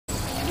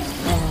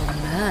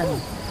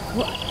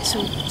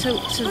So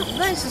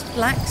there's this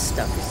black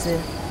stuff.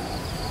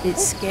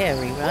 It's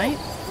scary, right?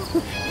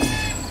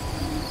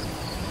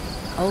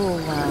 Oh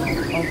wow.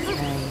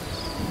 Okay.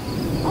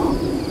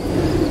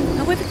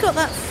 Now we've got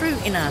that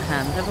fruit in our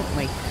hand, haven't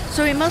we?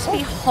 So it must be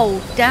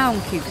hold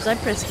down Q because I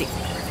pressed it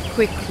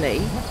quickly.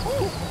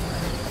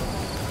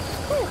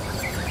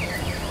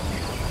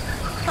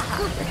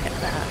 Look at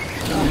that.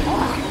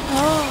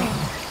 Oh.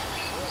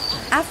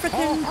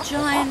 African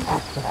giant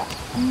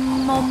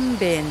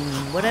mombin,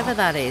 whatever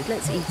that is.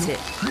 Let's eat it.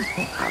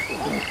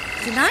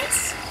 Is it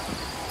nice?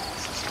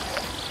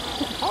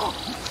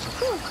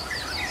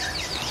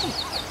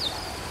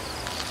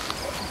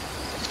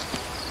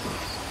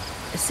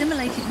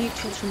 Assimilated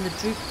nutrients from the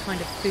droop kind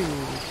of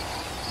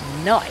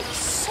food.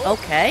 Nice.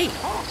 Okay.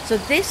 So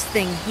this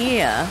thing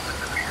here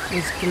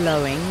was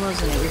glowing,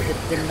 wasn't it?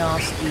 With the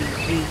nasty,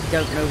 we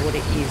don't know what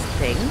it is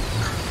thing.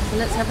 So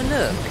let's have a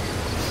look.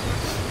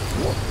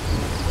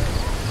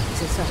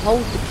 So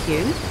hold the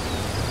cube.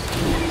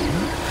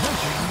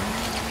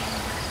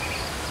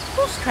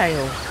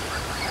 Horsetail.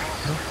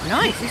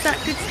 Nice. Is that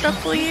good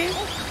stuff for you?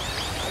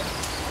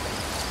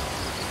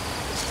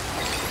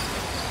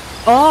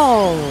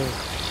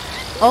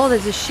 Oh,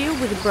 there's a shield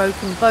with a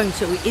broken bone.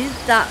 So is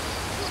that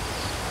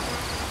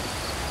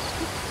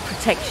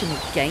protection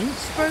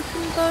against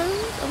broken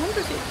bones? I wonder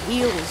if it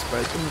heals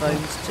broken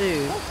bones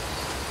too.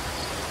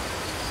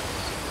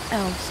 What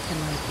else can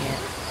I get?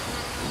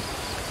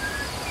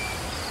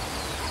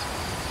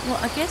 Well,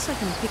 I guess I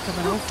can pick up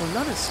an awful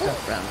lot of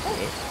stuff around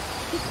here.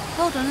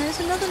 Hold on, there's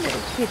another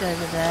little kid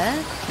over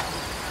there.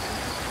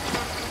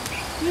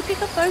 Can you pick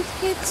up both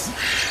kids?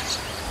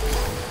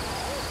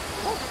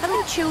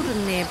 Having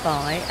children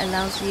nearby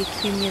allows the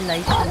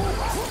accumulation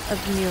of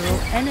neural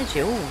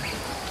energy.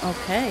 Oh,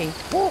 okay.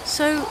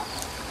 So,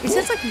 it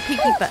says I can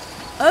piggyback.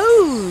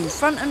 Oh,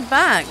 front and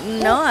back.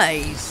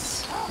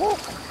 Nice.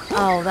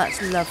 Oh,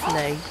 that's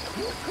lovely.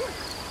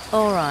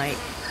 All right.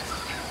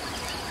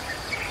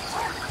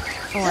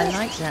 Oh, I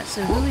like that.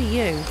 So who are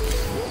you?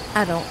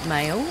 Adult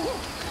male.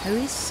 Who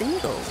is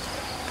single?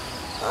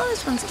 Oh,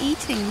 this one's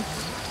eating.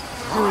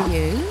 Who are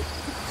you?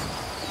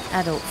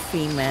 Adult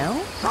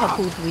female.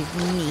 Coupled with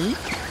me.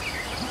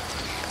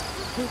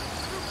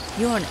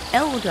 You're an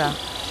elder.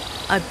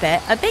 I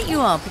bet. I bet you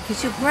are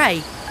because you're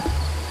grey.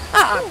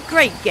 Ah,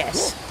 great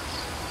guess.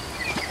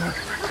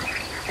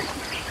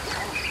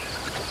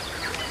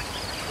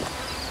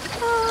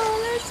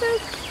 Oh, they're so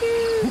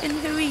cute. And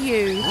who are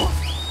you?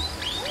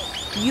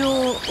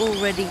 You're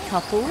already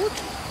coupled.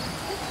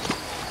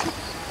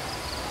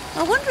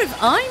 I wonder if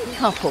I'm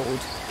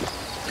coupled.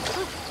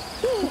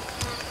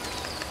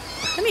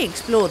 Let me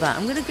explore that.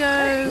 I'm going to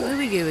go... Who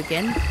are you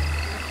again?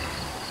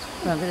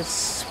 Right, I'm going to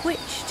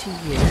switch to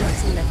you.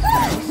 That's the left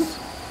mouse.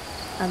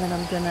 And then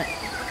I'm going to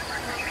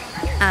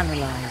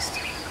analyse.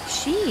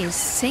 She is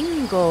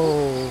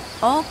single.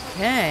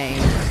 Okay.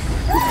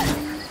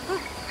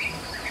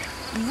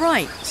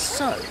 Right,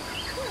 so...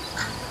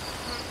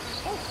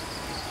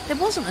 There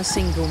wasn't a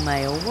single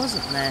male,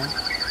 wasn't there?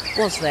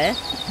 Was there?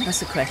 That's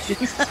the question.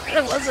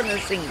 There wasn't a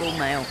single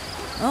male.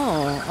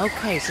 Oh,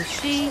 okay. So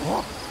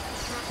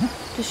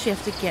does she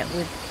have to get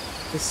with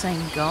the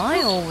same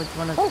guy or with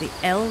one of the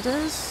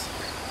elders?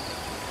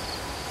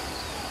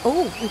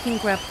 Oh, we can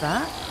grab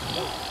that.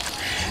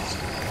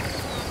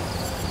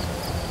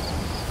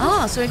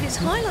 Ah, so if it's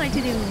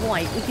highlighted in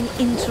white, we can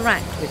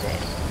interact with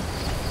it.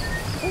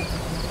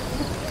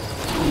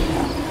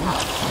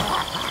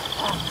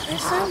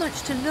 There's so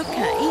much to look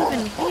at,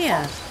 even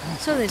here.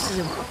 So this is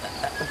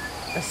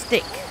a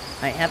stick.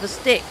 I have a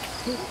stick.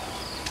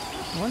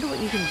 I wonder what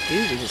you can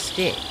do with a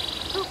stick.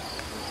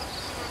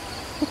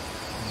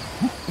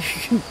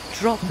 You can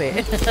drop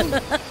it.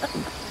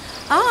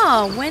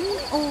 Ah, when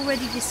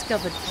already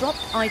discovered,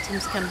 dropped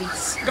items can be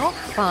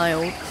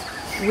stockpiled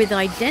with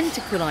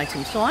identical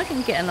items. So I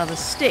can get another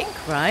stick,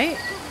 right?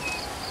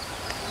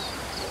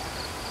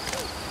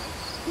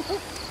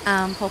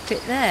 And pop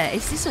it there.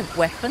 Is this a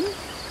weapon?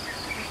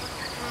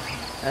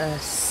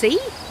 C?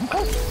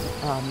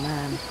 Oh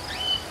man.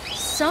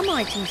 Some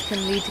items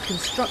can lead to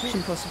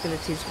construction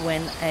possibilities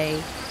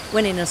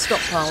when in a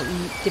stockpile,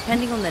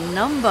 depending on the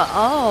number.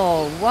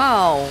 Oh,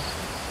 wow.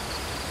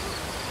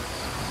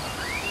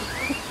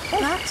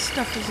 That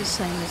stuff is the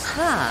same as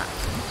that.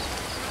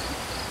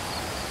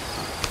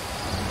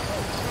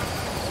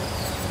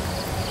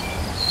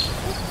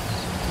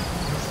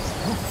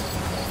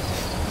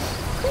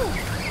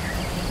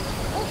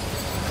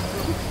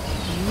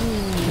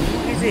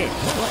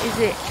 What is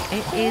it?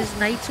 It is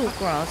natal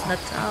grass.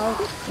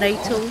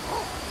 Natal.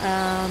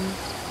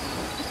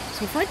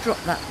 So if I drop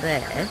that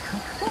there,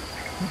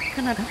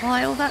 can I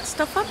pile that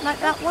stuff up like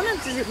that one?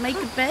 And does it make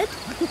a bed?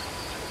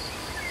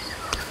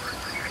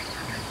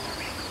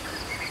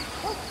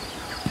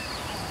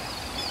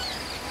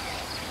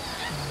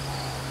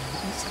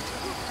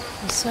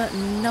 A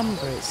certain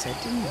number it said,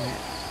 didn't it?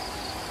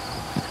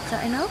 Is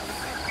that enough?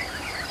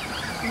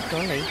 Oh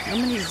golly, how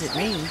many does it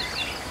mean?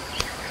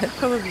 It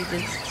probably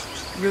just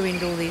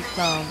ruined all these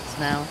plants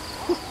now.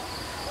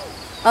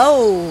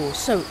 Oh,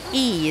 so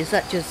E, is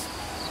that just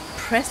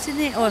pressing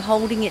it or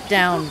holding it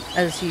down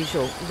as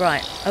usual?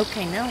 Right.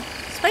 Okay, now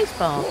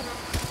spacebar.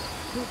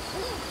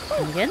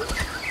 And again.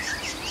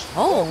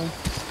 Oh.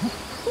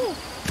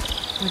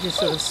 We just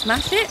sort of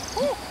smash it.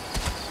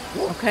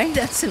 Okay,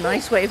 that's a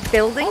nice way of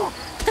building.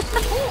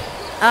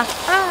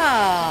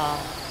 Aha!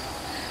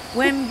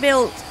 When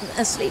built,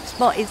 a sleep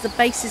spot is the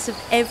basis of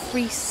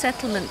every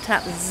settlement.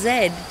 Tap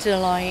Z to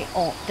lie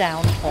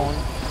down on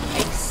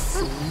a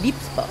sleep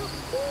spot.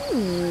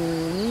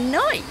 Ooh,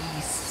 nice.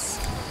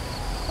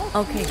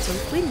 Okay, so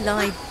if we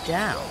lie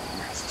down...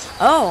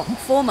 Oh,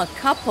 form a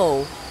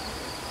couple.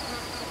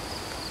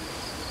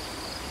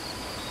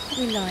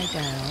 We lie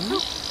down.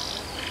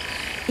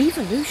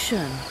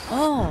 Evolution.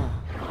 Oh.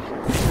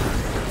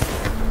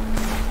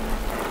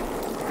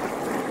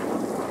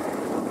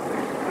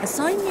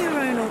 Assign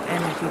neuronal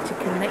energy to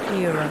connect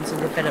neurons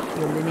and develop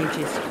your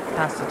lineage's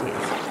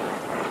capacities.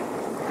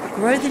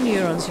 Grow the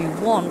neurons you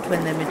want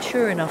when they're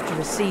mature enough to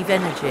receive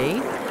energy.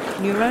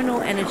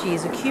 Neuronal energy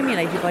is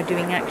accumulated by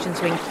doing actions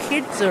when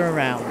kids are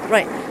around.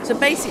 Right, so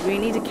basically we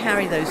need to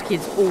carry those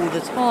kids all the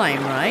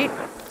time, right?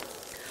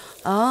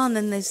 Ah, and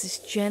then there's this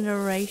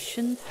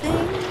generation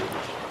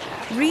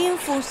thing.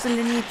 Reinforce the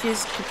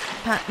lineage's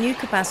new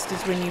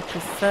capacities when you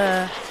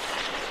prefer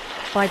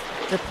by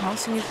the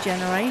passing of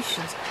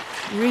generations.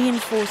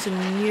 Reinforce a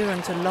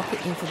neuron to lock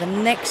it in for the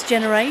next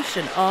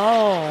generation.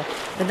 Oh,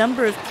 the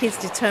number of kids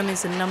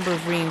determines the number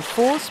of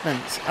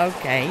reinforcements.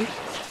 Okay,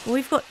 well,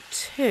 we've got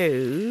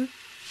 2.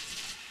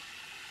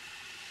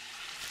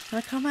 Can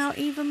I come out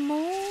even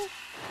more?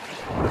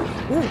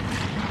 Ooh.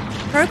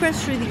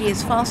 Progress through the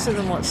years faster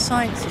than what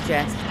science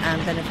suggests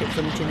and benefit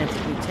from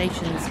genetic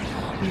mutations.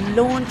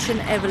 Launch an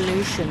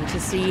evolution to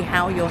see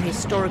how your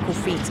historical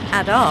feats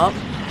add up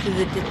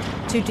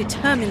to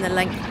determine the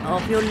length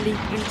of your leap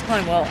in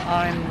time. Well,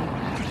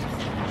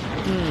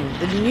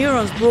 the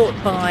neurons brought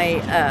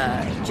by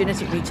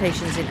genetic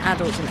mutations in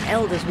adults and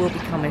elders will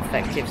become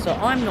effective, so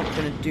I'm not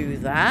going to do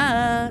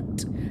that.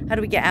 How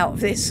do we get out of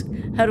this?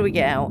 How do we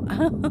get out?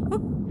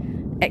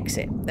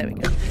 Exit. There we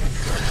go.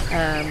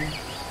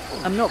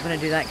 I'm not going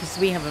to do that because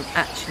we haven't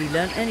actually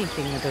learnt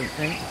anything, I don't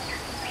think.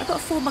 I've got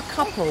to form a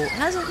couple.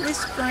 Hasn't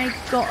this guy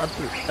got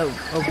a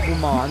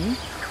woman?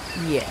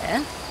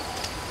 Yeah.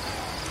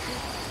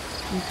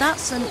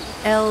 That's an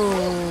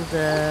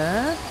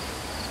elder.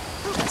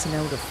 That's an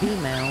elder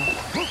female.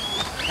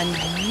 And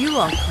you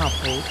are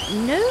coupled.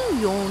 No,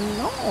 you're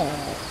not.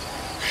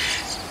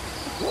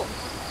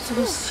 So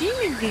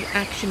assuming the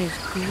action is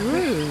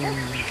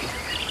groomed.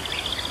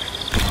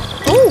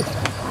 Oh!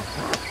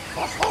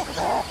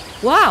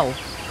 Wow.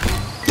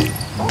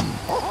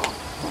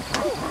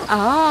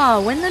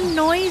 Ah, when the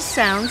noise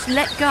sounds,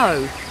 let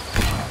go.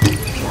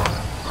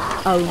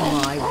 Oh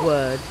my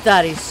word,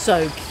 that is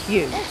so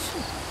cute.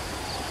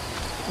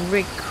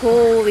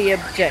 Recall the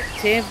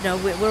objective. No,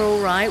 we're all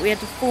right. We had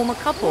to form a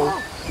couple.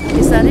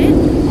 Is that it?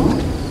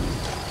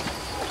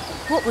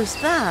 What was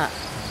that?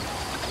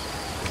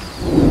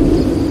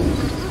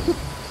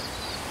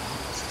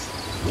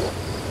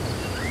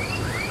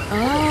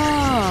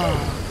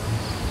 Ah.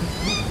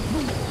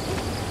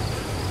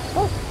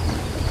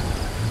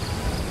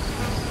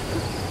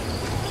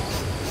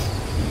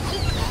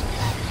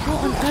 What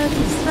on earth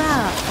is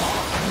that?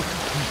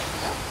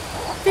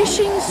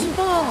 Fishing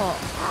spot.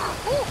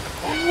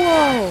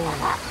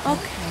 Whoa.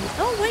 Okay.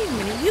 Oh, wait a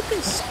minute. You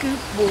can scoop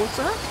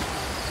water?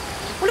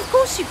 Well, of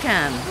course you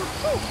can.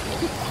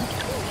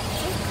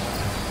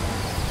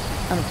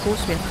 And of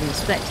course we have to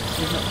inspect it because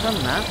we've not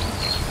done that.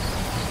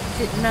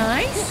 Is it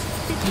nice?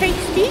 Is it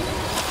tasty?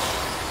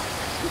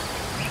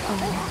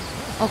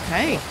 Oh,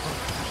 okay.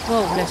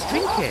 Well, let's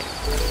drink it.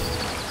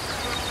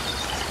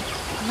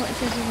 What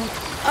is everyone?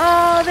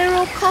 Oh, they're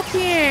all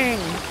copying.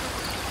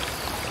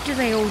 Do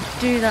they all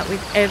do that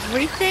with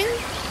everything?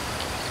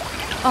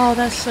 Oh,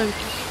 that's so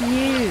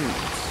cute.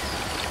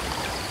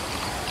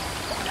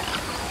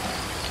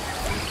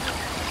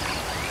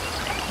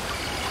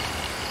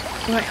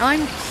 Right,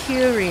 I'm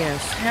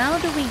curious. How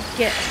do we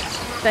get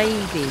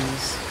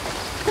babies?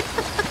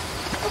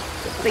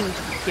 Thing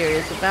to be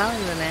curious about,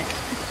 isn't it?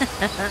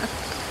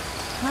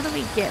 How do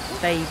we get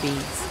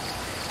babies?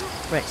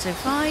 Right, so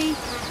if I...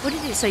 What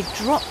did it say?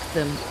 Drop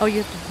them. Oh,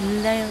 you have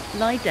to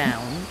lie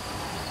down.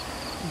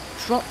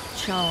 Drop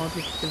child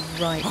with the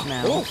right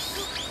mouse.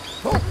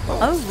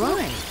 Oh,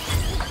 right.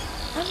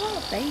 Oh,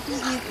 baby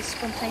with a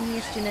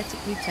spontaneous genetic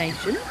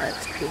mutation.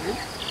 That's good.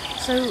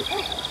 So,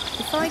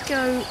 if I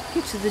go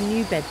to the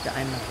new bed that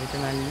I made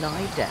and I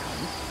lie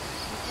down,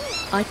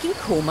 I can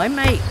call my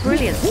mate.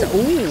 Brilliant. So,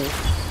 ooh,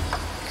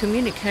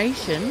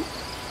 communication.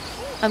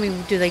 I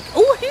mean, do they...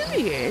 Oh, here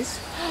he is.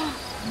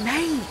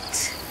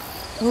 Mate.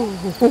 Oh.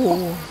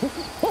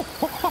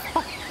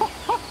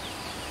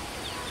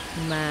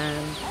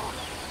 Man.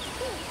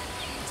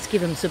 Let's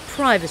give him some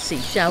privacy,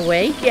 shall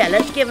we? Yeah,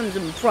 let's give him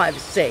some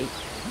privacy.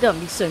 Don't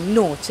be so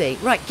naughty.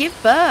 Right, give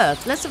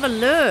birth. Let's have a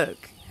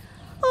look.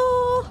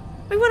 Oh,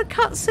 we want a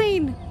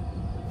cutscene.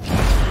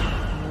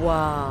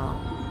 Wow.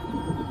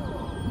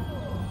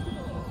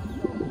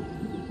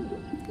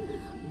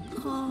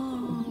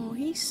 Oh,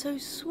 he He's so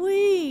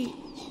sweet.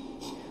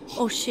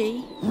 Or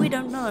she. We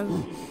don't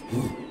know.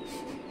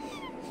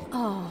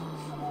 Oh.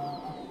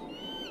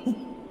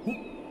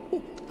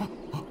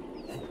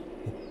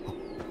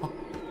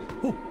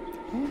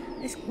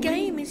 This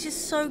game is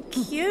just so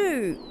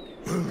cute.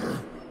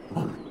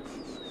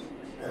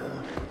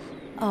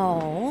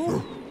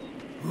 Oh.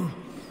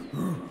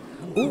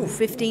 Oh,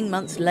 15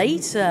 months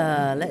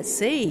later. Let's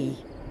see.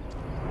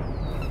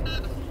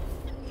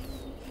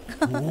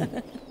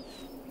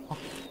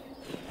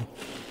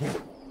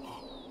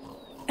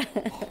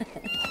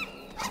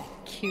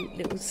 Cute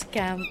little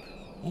scamp.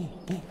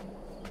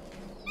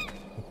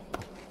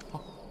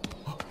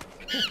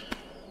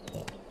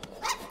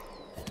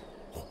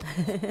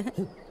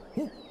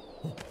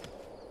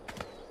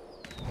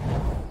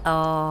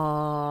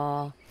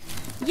 Oh,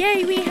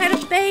 yay, we had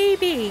a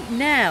baby.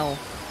 Now,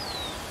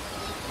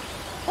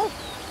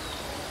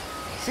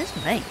 this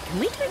is mate. Can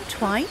we do it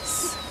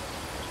twice?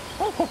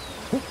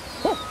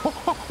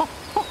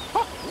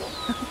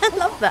 I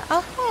love that.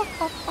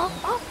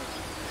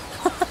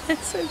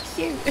 That's so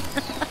cute.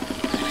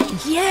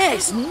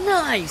 Yes,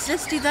 nice.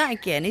 Let's do that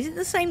again. Is it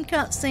the same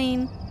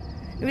cutscene?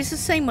 If it's the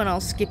same one,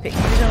 I'll skip it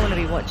because I don't want to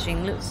be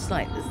watching. Looks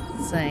like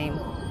the same.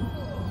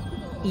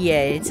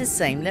 Yeah, it's the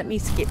same. Let me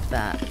skip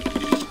that.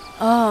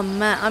 Oh,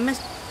 man. I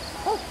must...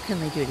 Can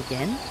they do it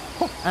again?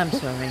 I'm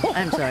sorry.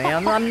 I'm sorry.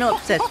 I'm not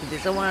obsessed with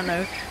this. I want to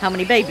know how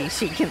many babies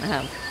she can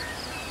have.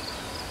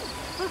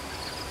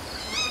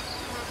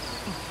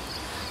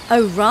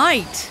 Oh,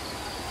 right.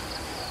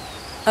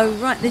 Oh,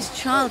 right. This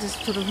child has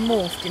sort of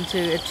morphed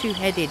into a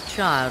two-headed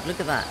child. Look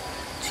at that.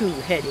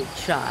 Two-headed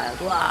child.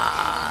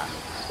 Wow.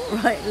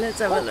 Right, let's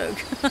have a look.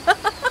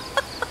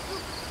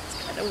 It's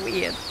kind of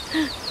weird.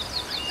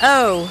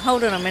 Oh,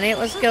 hold on a minute.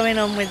 What's going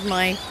on with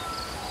my...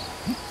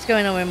 What's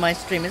going on with my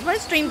stream? Has my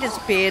stream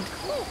disappeared?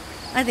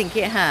 I think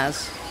it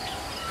has.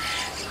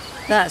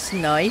 That's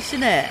nice,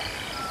 isn't it?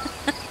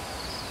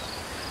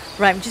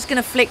 Right, I'm just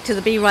going to flick to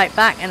the be right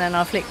back and then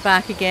I'll flick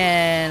back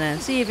again and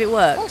see if it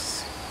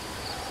works.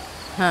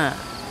 Huh.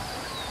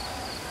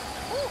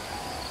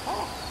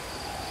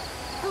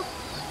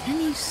 Can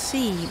you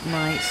see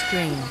my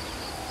screen?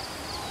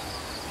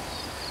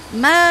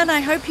 Man,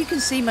 I hope you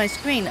can see my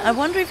screen. I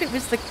wonder if it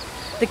was the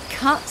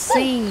cut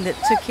scene that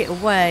took it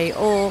away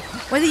or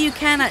whether you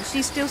can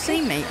actually still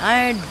see me.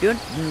 I don't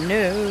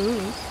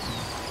know.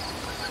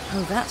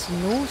 Oh, that's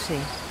naughty.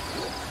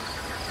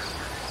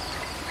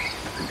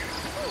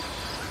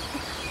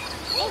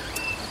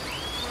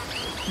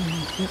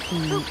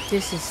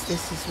 This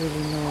is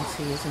really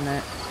naughty, isn't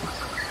it?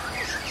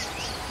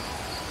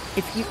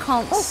 If you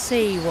can't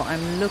see what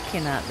I'm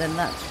looking at, then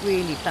that's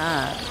really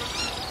bad.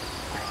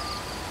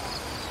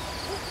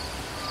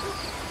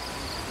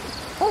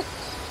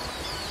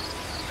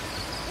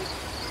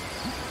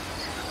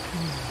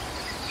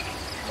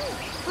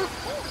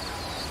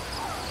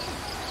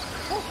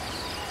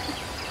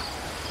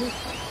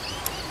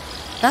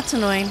 That's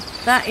annoying.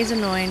 That is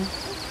annoying.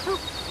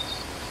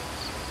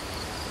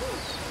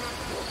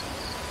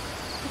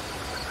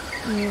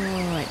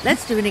 Alright,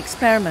 let's do an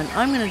experiment.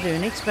 I'm going to do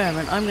an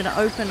experiment. I'm going to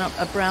open up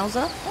a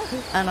browser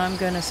and I'm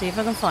going to see if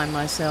I can find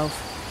myself.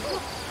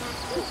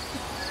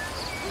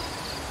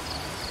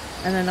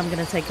 And then I'm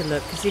going to take a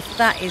look, because if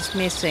that is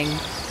missing,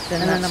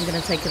 then I'm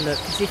going to take a look,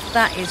 because if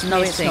that is missing...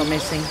 No, it's not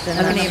missing.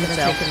 Then I'm going to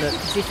take a look,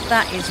 because if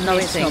that is missing... No,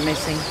 it's not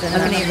missing. Then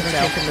I'm going to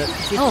take a look,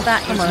 because if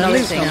that is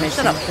missing...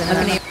 Shut up.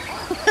 Then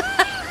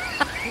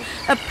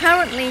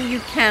apparently you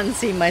can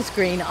see my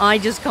screen. I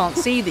just can't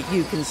see that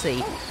you can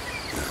see.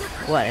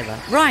 Whatever.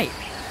 Right.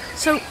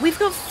 So we've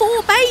got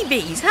 4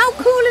 babies. How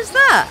cool is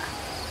that?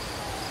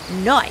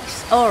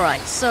 Nice. All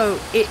right. So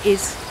it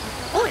is...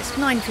 Oh, it's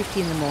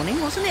 9:50 in the morning.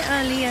 Wasn't it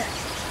earlier?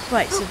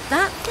 Right. So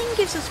that thing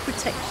gives us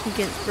protection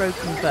against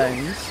broken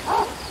bones.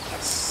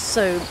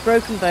 So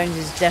broken bones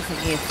is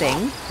definitely a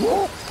thing.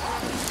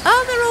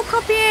 Oh, they're all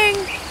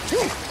copying.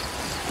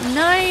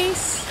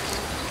 Nice.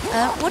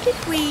 What did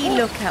we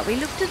look at? We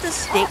looked at the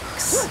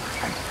sticks.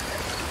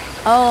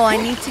 Oh, I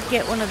need to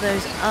get one of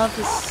those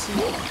other...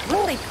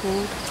 What are they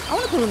called? I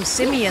want to call them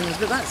simians,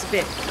 but that's a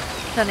bit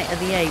Planet of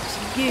the Apes.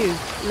 You,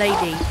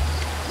 lady,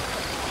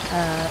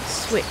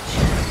 switch.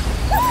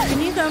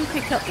 Can you go and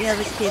pick up the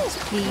other kids,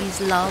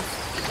 please, love?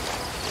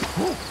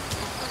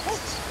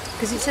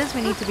 Because it says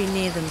we need to be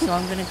near them, so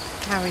I'm going to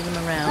carry them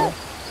around.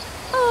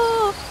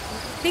 Oh,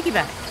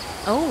 piggyback.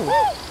 Oh,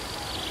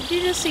 did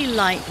you just see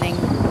lightning?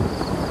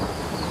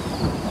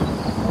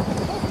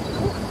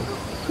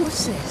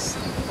 What's this?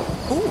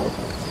 Oh,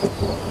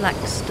 black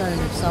stone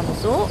of some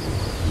sort.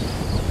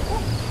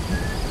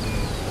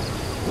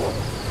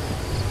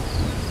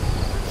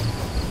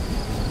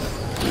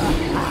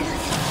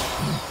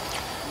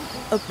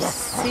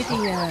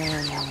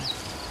 Obsidian.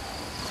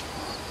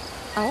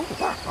 Oh,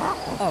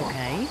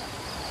 okay.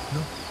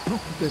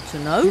 Good to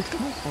know.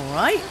 All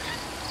right.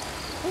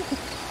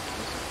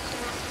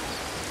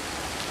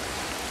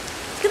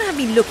 It's going to have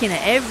me looking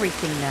at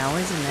everything now,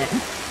 isn't it?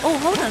 Oh,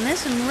 hold on. There's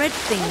some red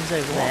things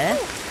over there.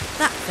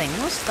 That thing.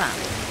 What's that?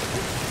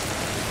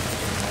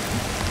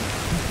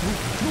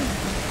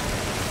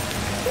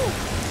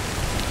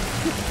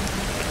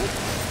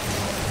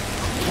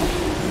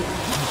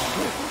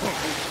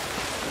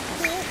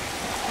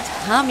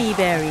 tummy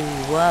berry.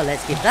 Well,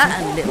 let's give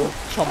that a little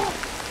chomp.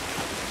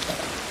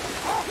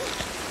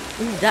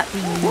 Ooh, that'd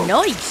be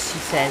nice, she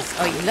says.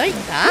 Oh, you like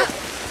that?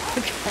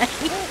 Okay.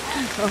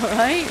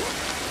 Alright.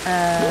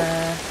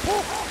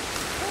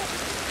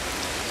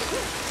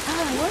 I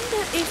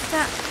wonder if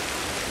that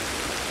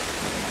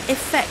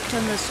effect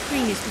on the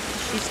screen is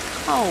because she's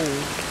cold.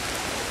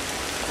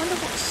 I wonder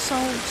what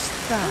solves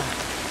that.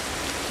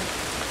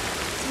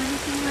 Is there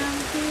anything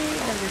around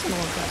here? No, there's more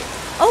of that.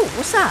 Oh,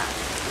 what's that?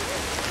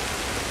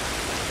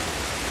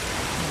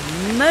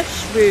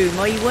 Mushroom.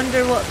 Oh, you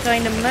wonder what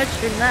kind of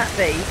mushroom that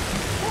be?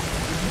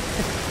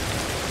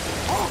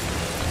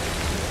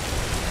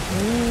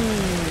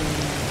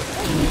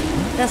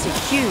 That's a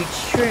huge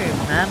shroom,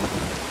 man.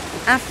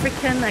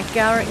 African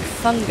agaric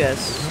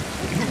fungus.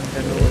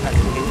 Don't know what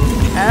that's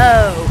doing.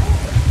 Oh,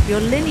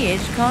 your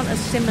lineage can't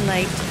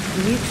assimilate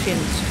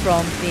nutrients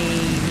from the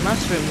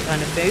mushroom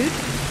kind of food.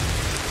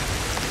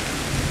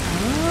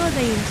 Oh,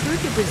 they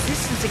improve your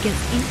resistance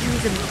against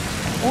injuries and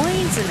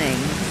poisoning.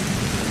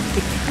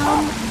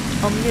 Become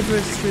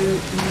omnivorous through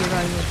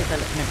neuronal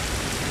development.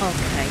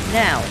 Okay,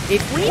 now,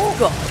 if we've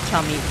got a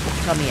tummy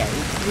ache,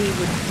 we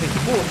would drink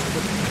water,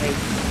 wouldn't we?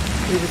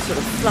 We would sort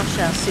of flush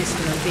our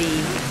system and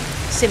be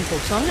simple.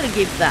 So I'm going to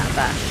give that a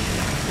bash.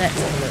 Let's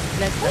have a look.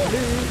 Let's have a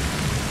look.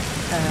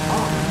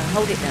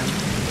 Hold it down.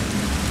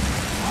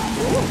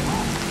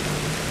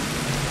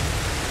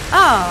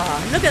 Ah,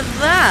 look at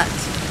that.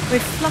 We're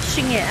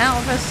flushing it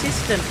out of our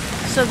system.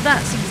 So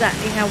that's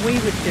exactly how we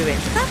would do it.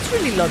 That's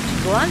really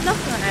logical. I love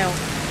how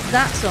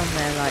that's on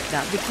there like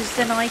that, because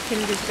then I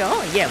can just go,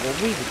 oh yeah, well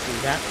we would do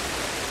that.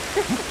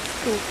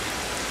 Cool.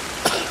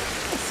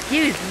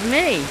 Excuse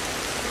me.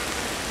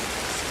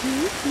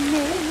 Excuse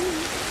me.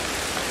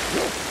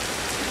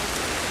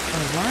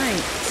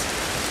 Alright.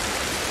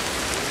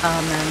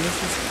 Oh man, this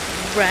is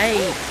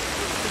great.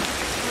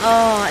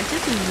 Oh, I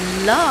just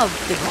love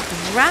the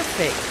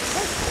graphics.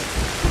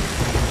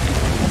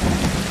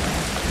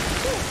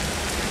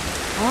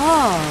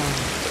 Oh.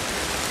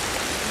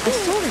 I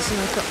saw this and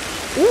I thought,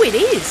 oh, it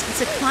is.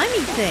 It's a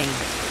climbing thing.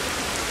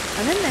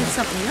 And then there's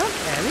something up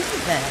there,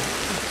 isn't there?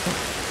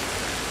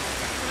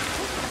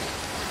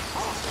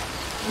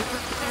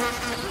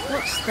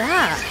 What's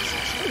that?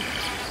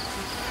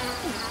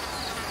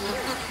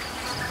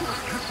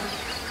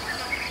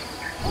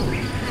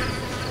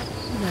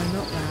 No,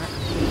 not that.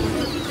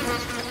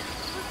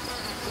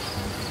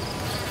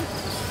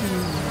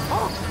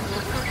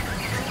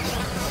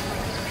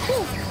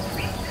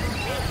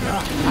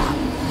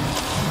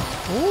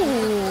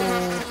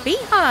 Oh,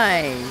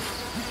 beehive!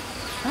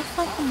 How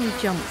far can we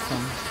jump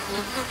from?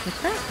 Would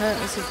that hurt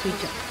us if we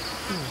jump?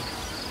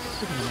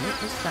 Wait a minute,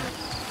 what's that?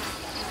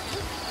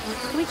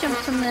 Can we jump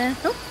from there?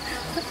 Oh,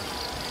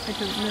 I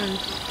don't know.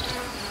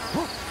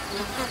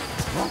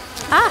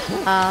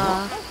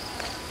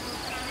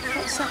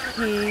 What's up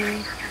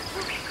here?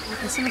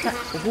 There's some of that.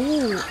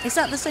 Oh, is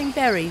that the same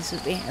berries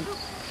that we had?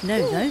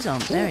 No, those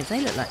aren't berries.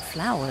 They look like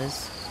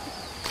flowers.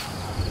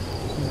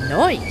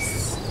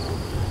 Nice.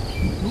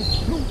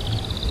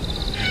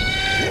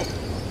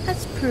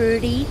 That's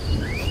pretty.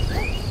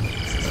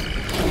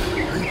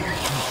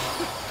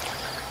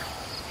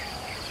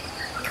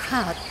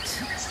 Cut.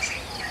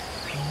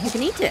 You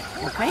can eat it.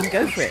 Okay,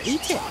 go for it.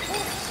 Eat it.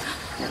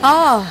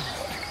 Ah,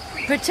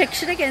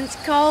 protection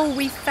against cold.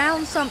 We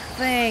found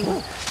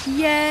something.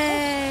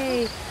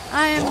 Yay!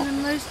 I am the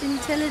most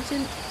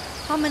intelligent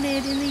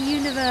hominid in the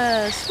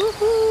universe.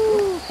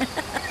 Woohoo!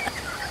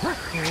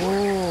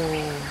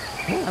 Oh.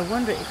 I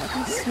wonder if I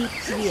can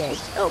sneak to the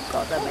edge. Oh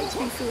god, that makes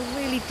me feel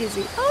really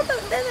dizzy. Oh no,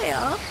 there they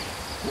are.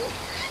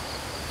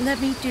 Let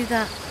me do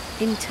that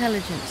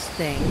intelligence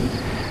thing.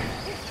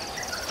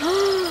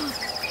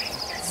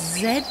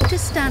 Z to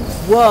stand.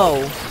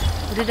 Whoa!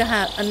 What did I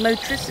have? And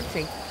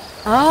motricity.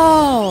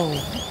 Oh!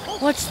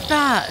 What's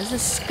that? It's a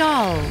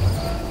skull.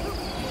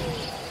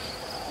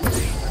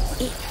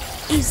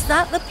 Is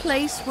that the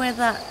place where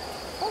that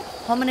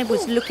hominid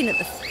was looking at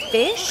the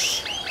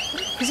fish?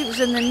 Because it was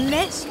in the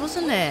nest,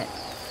 wasn't it?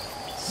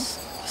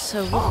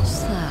 So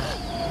what's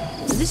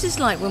that? So this is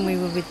like when we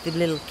were with the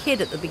little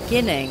kid at the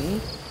beginning,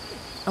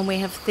 and we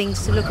have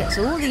things to look at.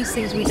 So all these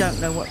things, we don't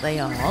know what they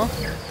are.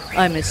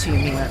 I'm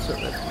assuming that's what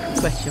the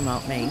question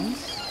mark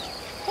means.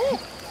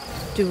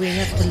 Do we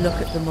have to look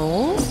at them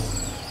all?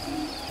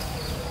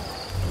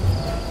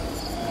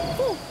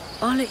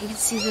 Oh look, you can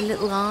see the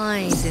little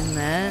eyes in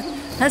there.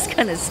 That's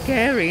kind of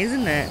scary,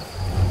 isn't it?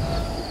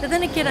 But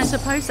then again, I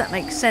suppose that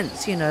makes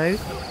sense, you know,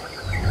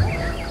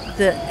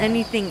 that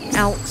anything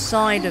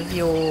outside of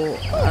your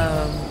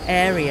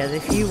area,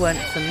 if you weren't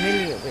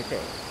familiar with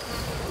it.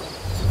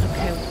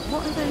 Okay,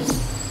 what are those?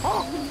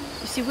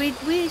 You see,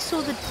 we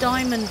saw the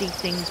diamondy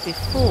things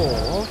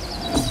before.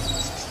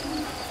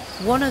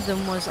 One of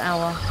them was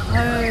our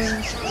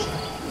home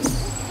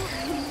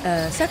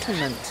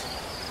settlement.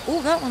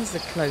 Oh, that one's the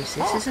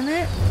closest, isn't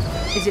it?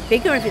 Is it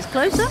bigger if it's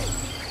closer?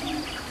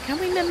 Can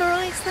we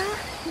memorise that?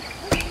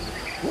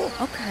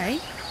 Okay.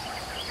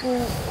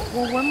 Well,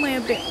 when we're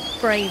a bit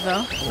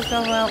braver, we'll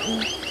go out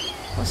and...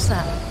 What's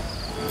that?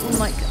 Oh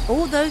my god.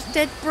 All those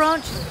dead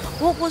branches.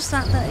 What was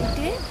that it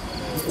did?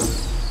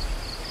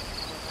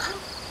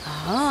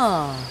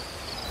 Ah.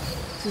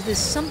 So there's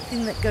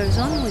something that goes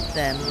on with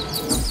them.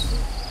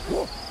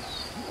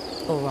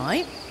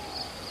 Alright.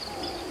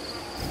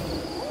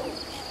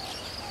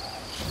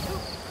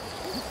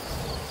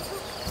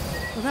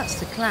 Well, that's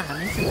the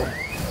clan, isn't it?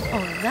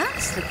 Oh,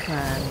 that's the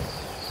clan.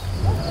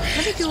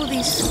 Let me do all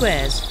these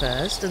squares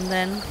first, and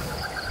then...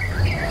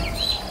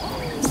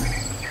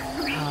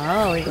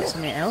 Oh, we got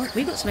something else.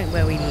 We got something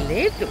where we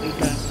live that we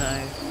don't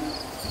know.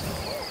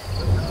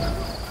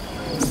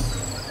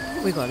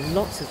 We got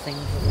lots of things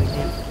where we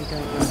live that we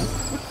don't know.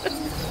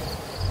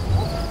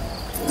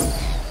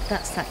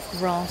 That's that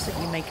grass that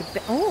you make a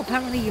bit. Oh,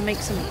 apparently you make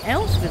something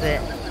else with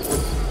it.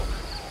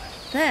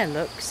 There,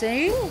 look,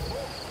 see?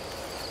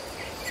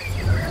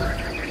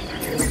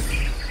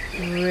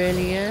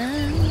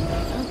 Brilliant.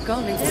 Oh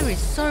golly, there is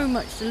so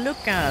much to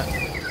look at.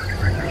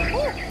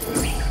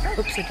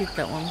 Oops, I did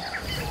that one.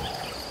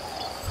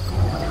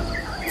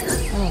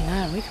 Oh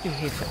man, we could be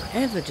here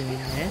forever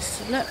doing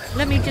this.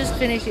 Let me just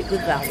finish it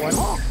with that one.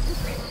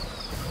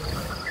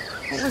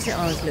 What was it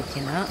I was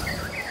looking at?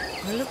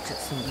 I looked at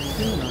something,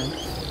 didn't I?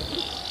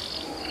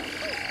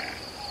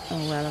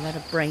 Oh well, I've had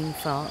a brain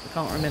fart. I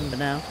can't remember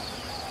now.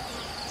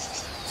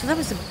 So that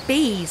was the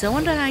bees. I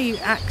wonder how you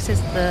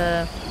access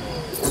the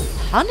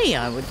honey,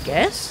 I would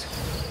guess.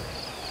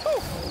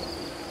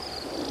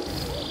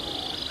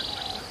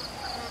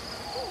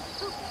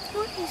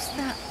 What is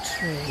that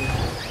tree?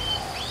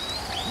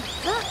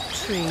 That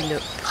tree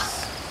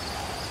looks...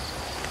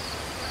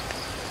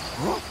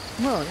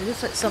 Well, it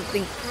looks like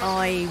something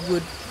I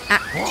would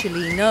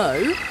actually know.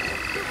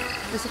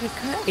 There's like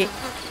a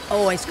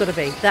oh, it's got to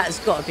be. That has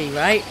got to be,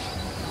 right?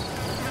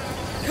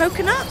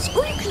 Coconuts?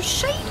 Oh, you can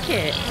shake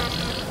it.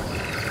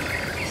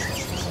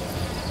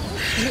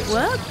 Will it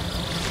work?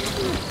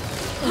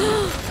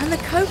 And the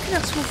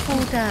coconuts will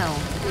fall down.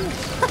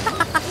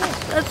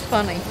 That's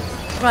funny.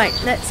 Right,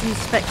 let's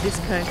inspect this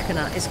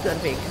coconut. It's got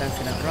to be a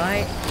coconut,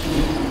 right?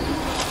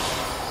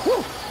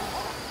 Woo.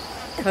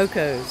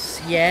 Cocos,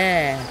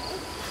 yeah.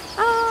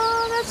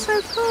 Oh, that's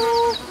so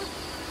cool.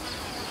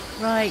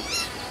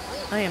 Right,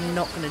 I am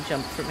not going to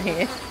jump from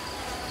here.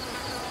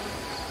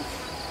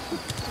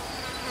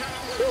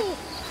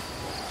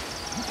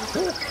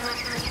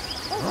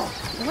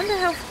 I wonder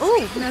how...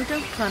 Oh, no,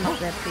 don't climb up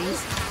there,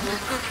 please.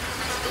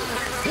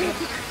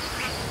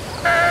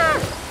 Ah!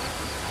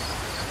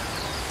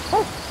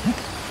 Oh.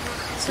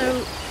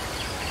 So,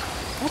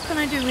 what can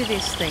I do with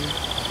this thing?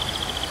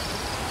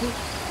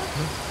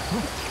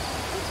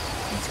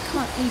 I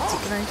can't eat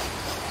it. Can I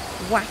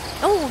whack...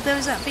 Oh, there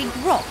was that big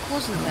rock,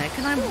 wasn't there?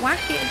 Can I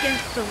whack it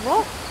against the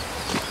rock?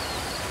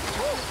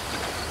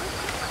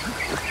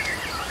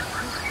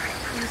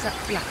 There's that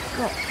black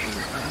rock,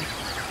 isn't there?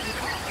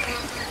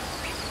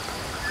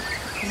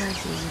 Can I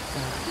do with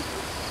that?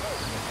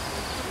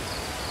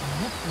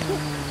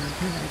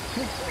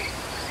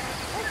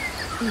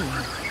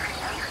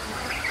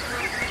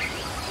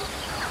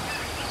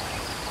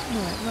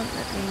 No, it won't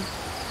let me...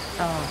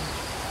 Oh.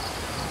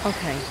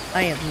 Okay,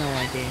 I have no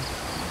idea.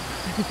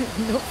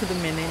 Not for the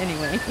minute,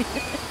 anyway.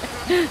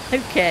 Who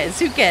cares?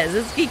 Who cares?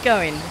 Let's keep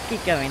going. Let's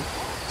keep going.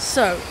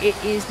 So, it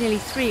is nearly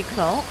 3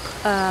 o'clock.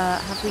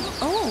 Have we...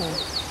 Oh!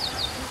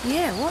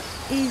 Yeah, what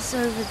is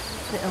over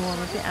there? Oh,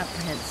 I'm a bit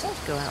apprehensive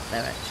to go out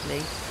there,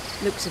 actually.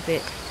 Looks a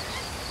bit...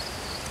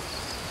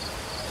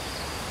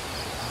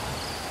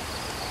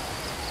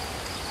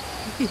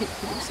 It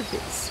looks a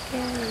bit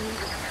scary.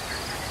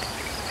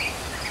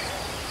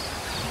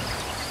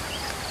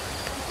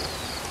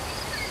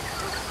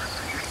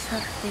 What's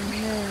happening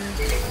there?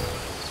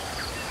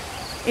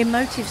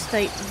 Emotive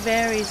state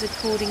varies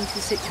according to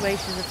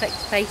situations,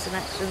 affects pace and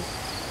actions.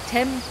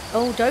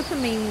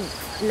 Dopamine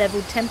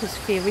level tempers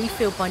fear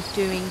refilled by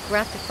doing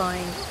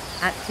gratifying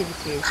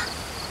activities.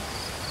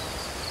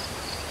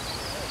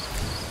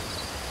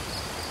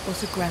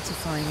 What's a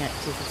gratifying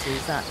activity?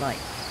 Is that like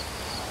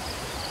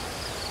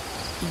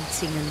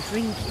eating and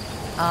drinking?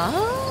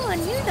 Oh, I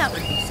knew that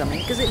would be something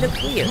because it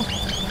looked weird.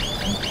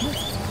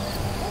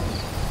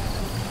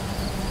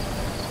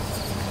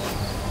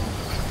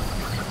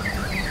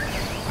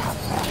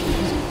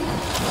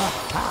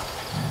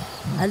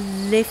 A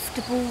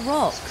liftable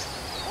rock.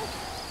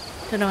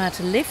 Don't know how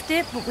to lift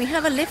it, but we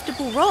have a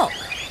liftable rock.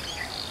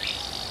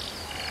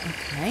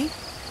 Okay.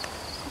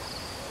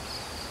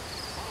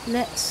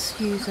 Let's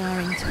use our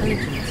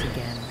intelligence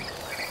again.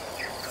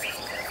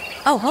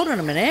 Oh, hold on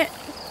a minute.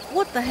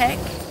 What the heck?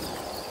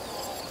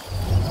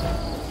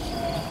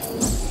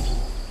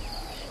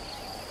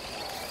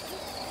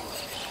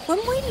 When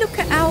we look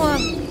at our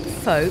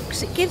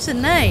folks, it gives a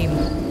name.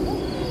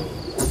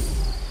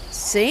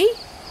 See?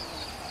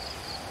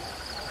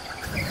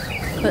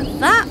 But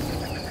that...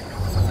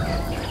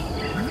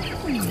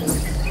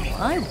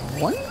 I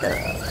wonder.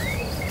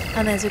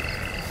 And there's a...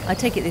 I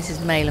take it this is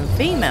male and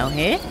female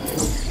here.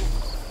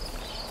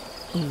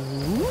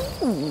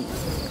 Ooh.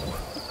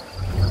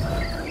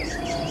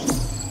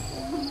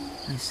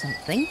 There's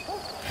something.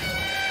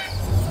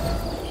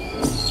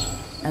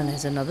 A And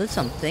there's another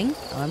something.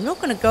 I'm not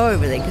going to go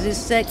over there because it's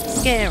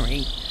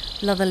scary.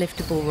 Another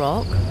liftable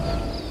rock.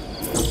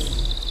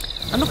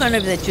 I'm not going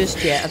over there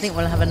just yet. I think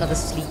we'll have another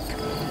sleep.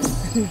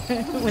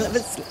 We'll have a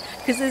sleep.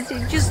 Because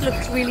it just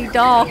looks really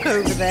dark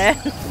over there.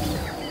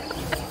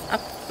 I'm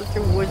such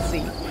a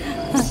wussy.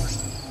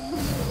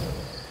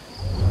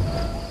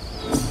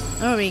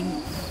 I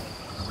mean,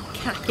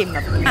 cacking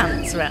my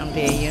pants around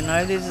here, you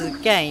know. This is a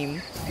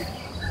game.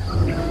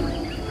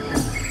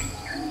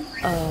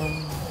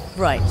 Oh,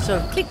 right. So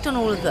I've clicked on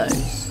all of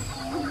those.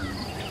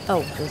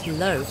 Oh, there's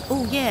loads.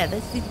 Oh, yeah,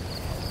 there's the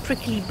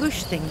prickly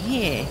bush thing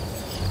here.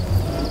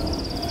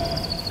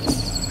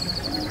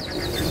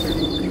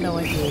 No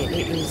idea.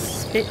 It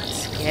is a bit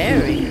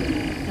scary.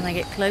 Can I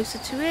get closer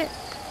to it?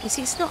 You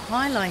see, it's not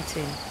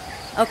highlighting.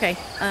 Okay,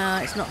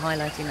 it's not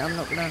highlighting. I'm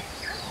not gonna...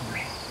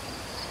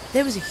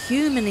 There was a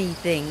human-y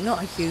thing.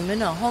 Not a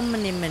human, a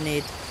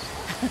hominid.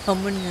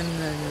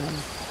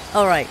 Hominid.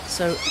 Alright,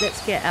 so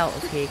let's get out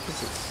of here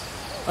because it's...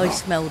 I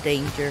smell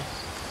danger.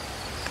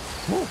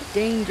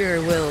 Danger,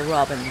 Will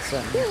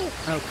Robinson.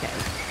 Okay.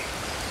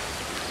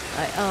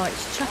 Oh,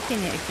 it's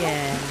chucking it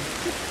again.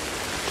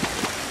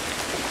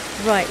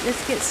 Right,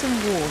 let's get some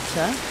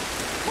water.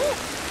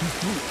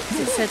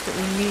 It said that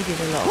we needed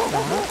a lot of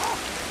that.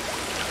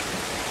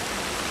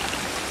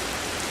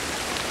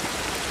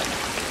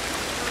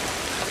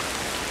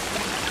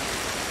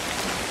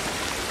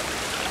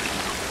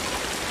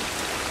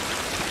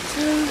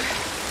 So,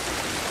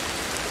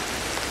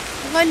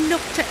 have I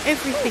looked at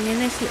everything in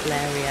this little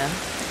area? I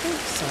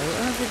think so.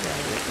 Over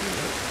there, look.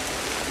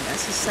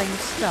 That's the same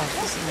stuff,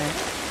 isn't it?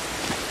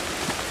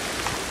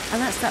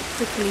 And that's that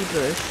prickly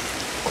bush.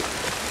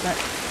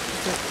 That's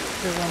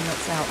the one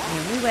that's out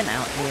here. We went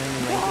out here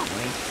anyway, didn't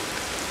we?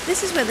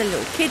 This is where the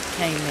little kid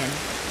came in.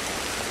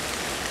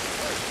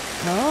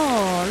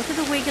 Oh, look at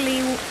the wiggly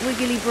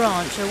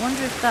branch. I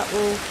wonder if that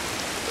will...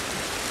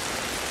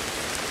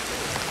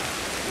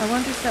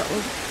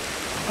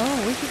 Oh,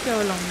 we could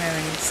go along there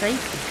in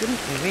safety,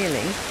 couldn't we,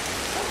 really?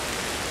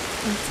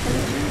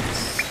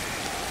 Intelligence.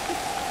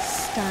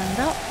 Stand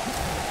up.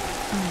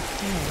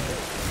 Okay.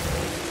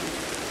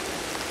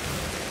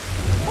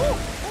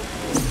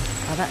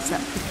 Oh, that's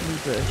that prickly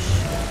bush.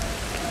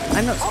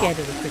 I'm not scared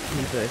of the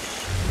prickly bush.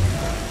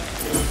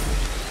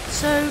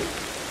 So,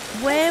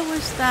 where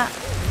was that?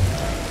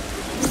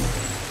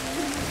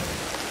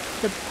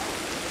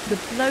 The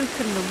bloke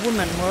and the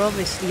woman were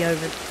obviously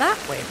over that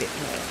way a bit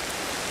more.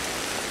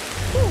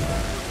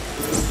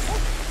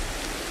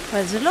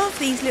 Well, there's a lot of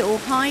these little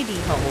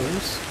hidey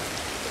holes.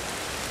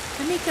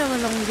 Let me go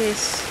along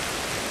this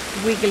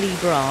wiggly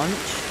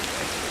branch.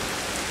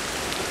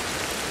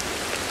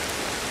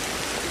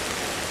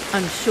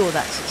 I'm sure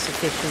that's its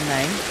official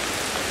name.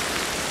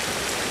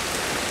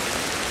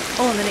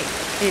 Oh, and then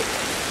it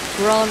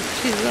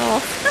branches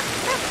off.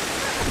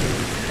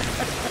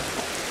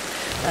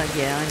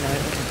 Yeah, I know,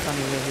 it wasn't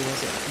funny really,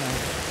 was it?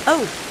 No.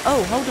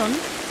 Oh, hold on.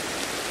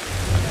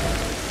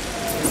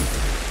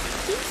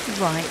 He's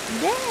right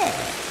there.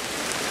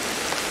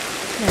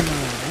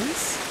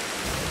 Memorise.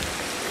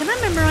 Can I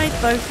memorise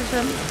both of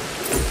them?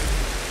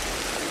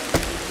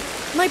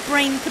 My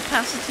brain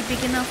capacity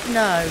big enough?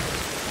 No.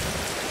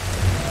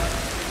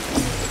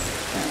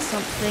 That's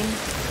something.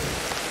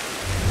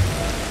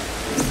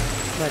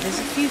 Right, there's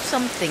a few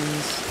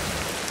somethings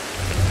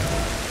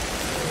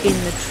in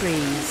the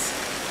trees.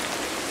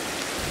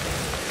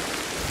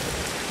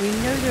 We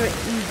know there are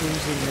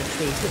eagles in the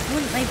trees, but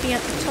wouldn't they be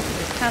at the top of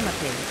the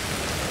canopy?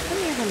 Let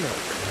me have a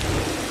look.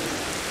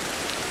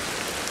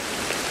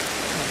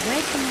 Right,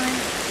 where can I...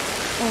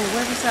 Oh,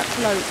 where was that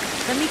bloke?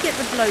 Let me get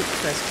the bloke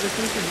first, because I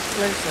think he was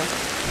closer.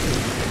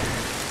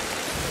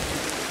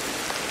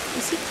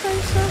 Is he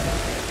closer?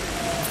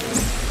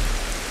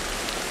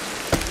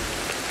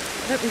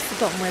 I hope we've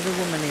forgotten where the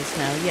woman is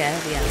now. Yeah,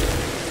 we have.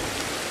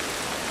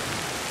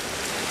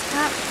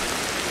 Tap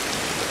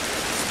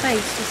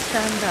space to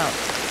stand up.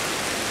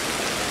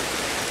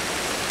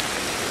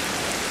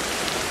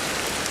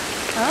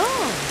 Oh!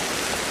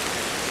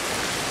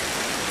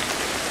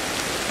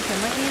 Okay,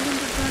 might be a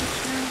little branch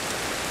now.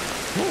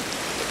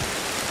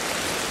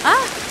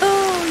 Ah!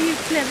 Oh, you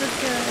clever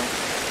girl.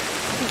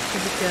 You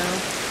clever girl.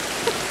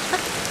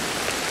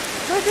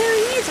 Oh, there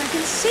he is. I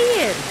can see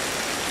him.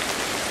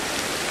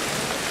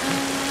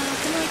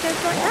 Can I go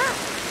like that?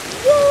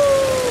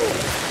 Woo!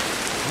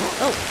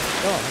 Oh,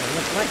 God, I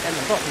went right down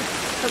the bottom.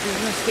 Hope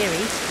there's no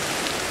scaries.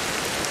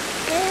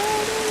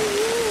 There he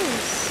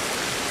is.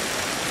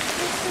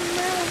 What's the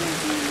matter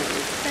with you,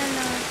 little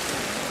fella?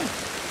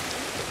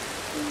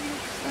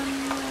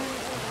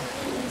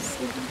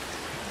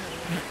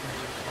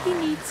 He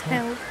needs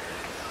help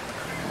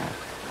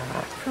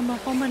from a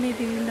hominid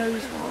who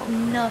knows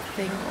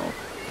nothing.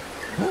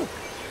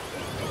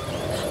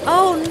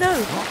 Oh no!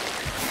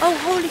 Oh,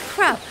 holy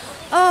crap!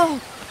 Oh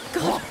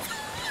God!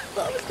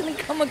 I was going to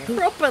become a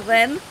cropper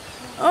then.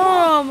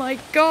 Oh my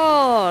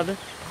God!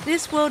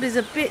 This world is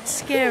a bit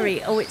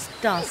scary. Oh, it's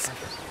dusk.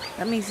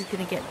 That means it's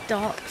going to get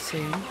dark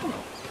soon.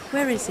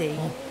 Where is he?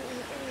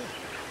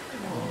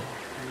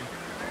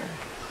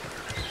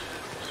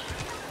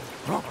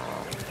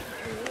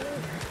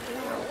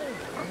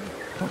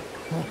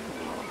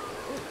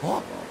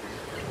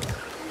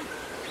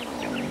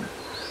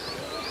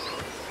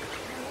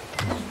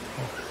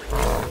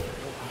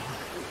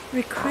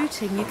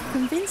 Recruiting. You can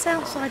convince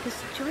outsiders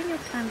to join your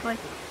clan by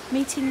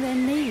meeting their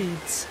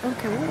needs.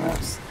 Okay, well,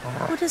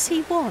 what does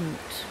he want?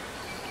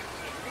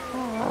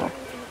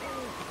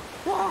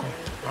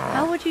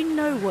 How would you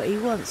know what he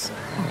wants?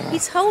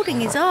 He's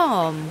holding his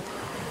arm.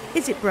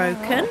 Is it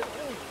broken?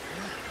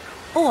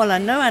 Oh, well, I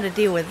know how to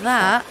deal with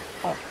that.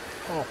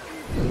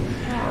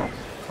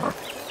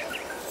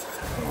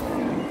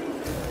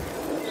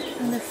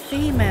 And the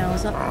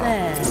female's up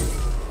there.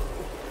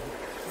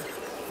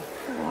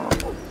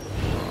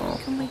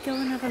 Can we go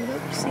and have a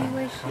look, see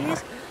where she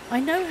is? I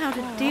know how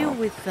to deal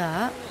with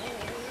that.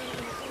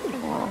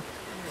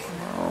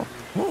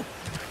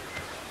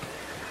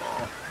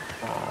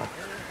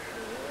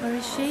 Where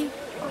is she?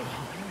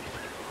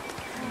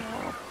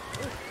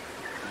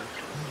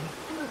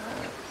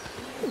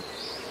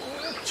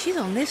 She's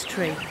on this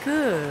tree.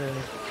 Good.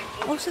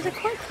 Oh, so they're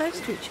quite close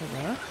to each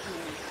other.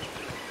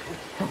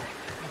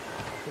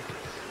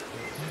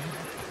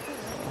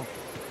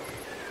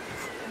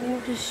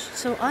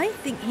 So I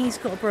think he's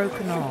got a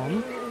broken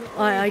arm.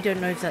 I don't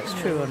know if that's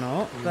true or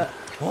not, but...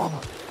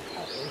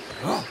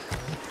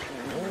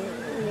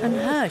 And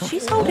her,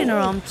 she's holding her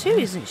arm too,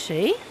 isn't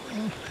she?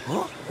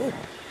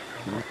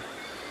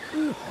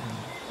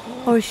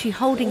 Or is she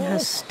holding her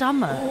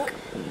stomach?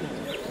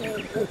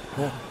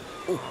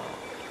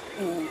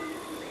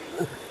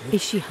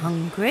 Is she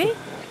hungry?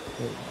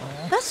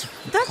 That's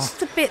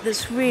the bit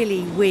that's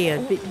really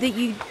weird, that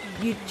you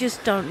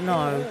just don't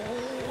know.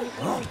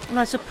 And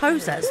I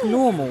suppose that's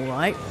normal,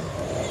 right?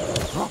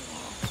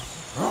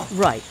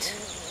 Right.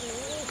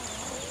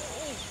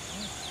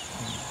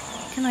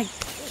 Can I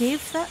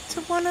give that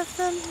to one of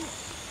them?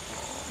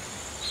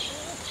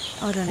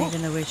 I don't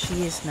even know where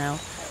she is now.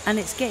 And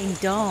it's getting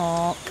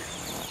dark.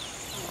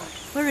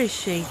 Where is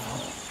she?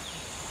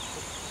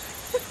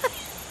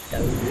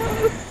 Don't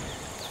know.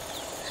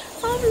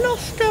 I've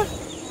lost her.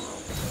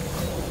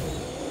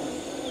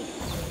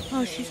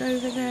 Oh, she's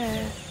over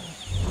there.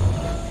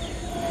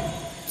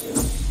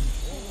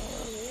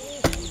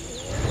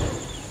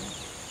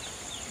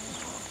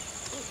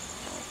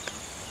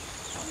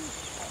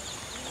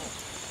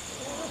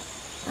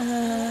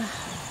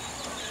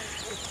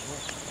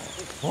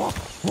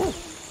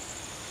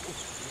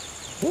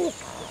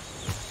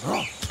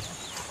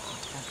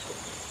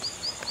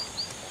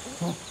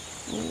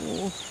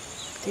 Oh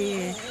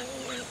dear.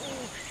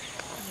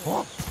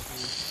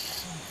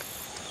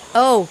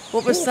 Oh,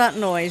 what was that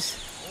noise?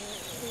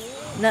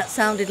 That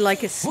sounded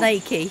like a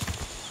snakey.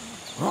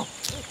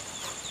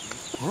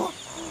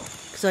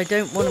 Because I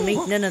don't want to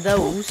meet none of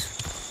those.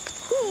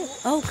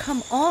 Oh,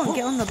 come on,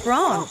 get on the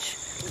branch.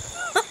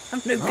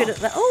 I'm no good at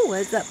that. Oh,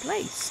 where's that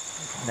place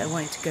that I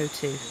wanted to go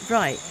to?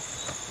 Right.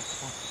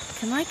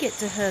 Can I get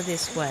to her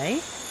this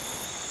way?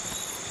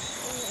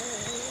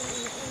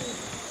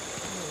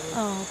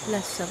 Oh,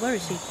 bless her. Where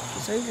is she?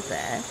 She's over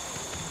there.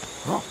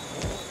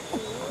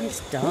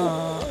 It's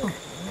dark.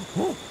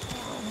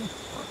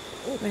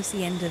 Where's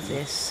the end of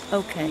this?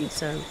 Okay,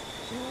 so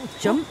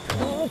jump.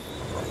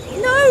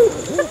 No!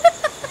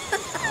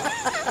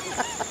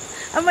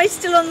 Am I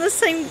still on the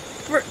same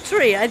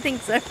tree? I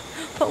think so.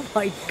 Oh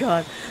my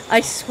god.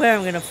 I swear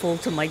I'm going to fall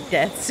to my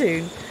death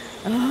soon.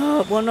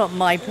 Oh, well, not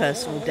my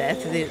personal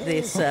death.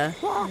 This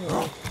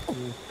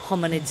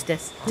hominid's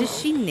death. Does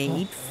she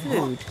need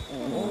food?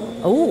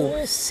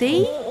 Oh,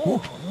 see?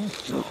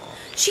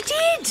 She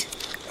did!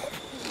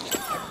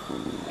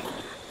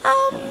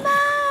 Oh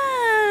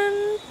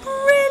man!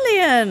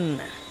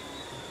 Brilliant!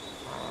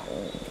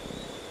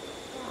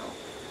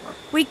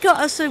 We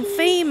got us a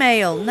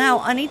female. Now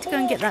I need to go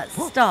and get that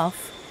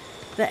stuff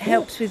that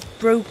helps with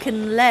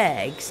broken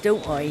legs,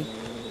 don't I?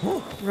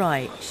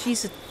 Right,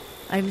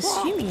 I'm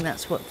assuming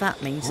that's what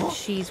that means, that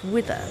she's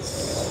with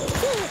us.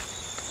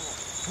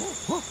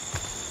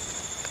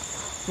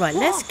 Right,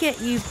 let's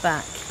get you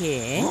back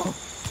here.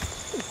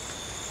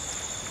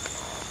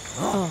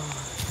 Oh,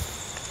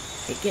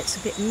 it gets a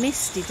bit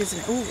misty, doesn't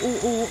it? Oh,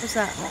 what was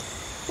that?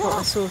 Oh,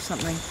 I saw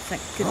something.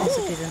 Thank goodness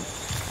I didn't.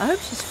 I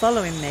hope she's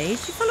following me.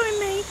 Is she following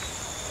me?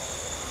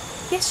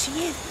 Yes, she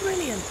is.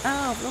 Brilliant.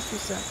 Oh, I've lost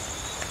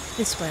myself.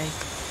 This way.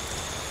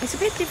 It's a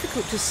bit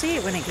difficult to see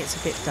it when it gets a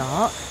bit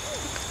dark.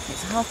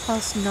 It's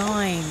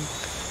 9:30.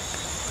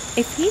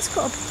 If he's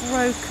got a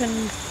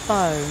broken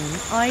bone,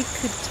 I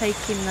could take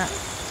him that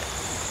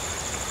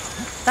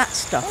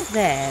stuff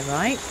there,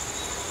 right?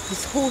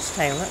 His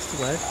horsetail, that's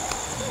the word.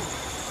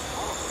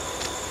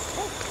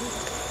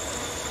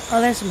 Oh,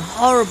 there's some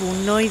horrible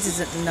noises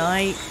at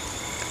night.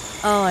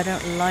 Oh, I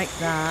don't like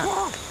that.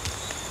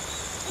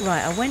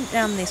 Right, I went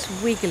down this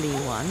wiggly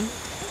one.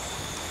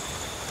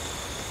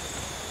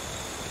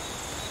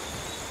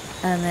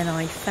 And then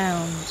I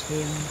found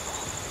him.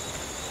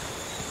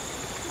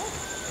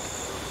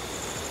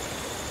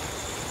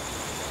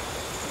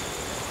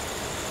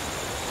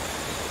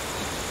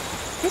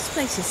 This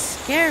place is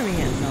scary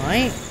at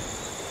night.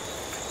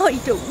 I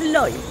don't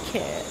like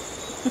it.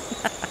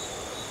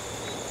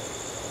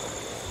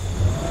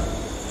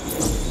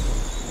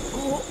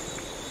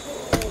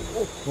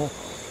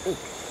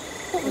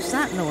 What was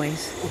that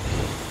noise?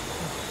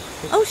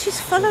 Oh, she's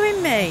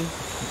following me.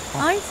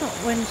 I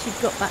thought when she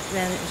got back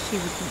there that she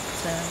wouldn't...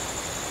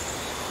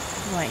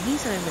 Right,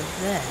 he's over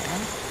there.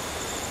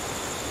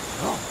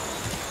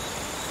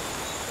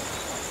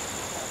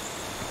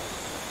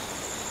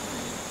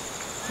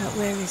 But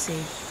where is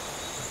he?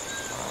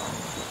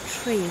 What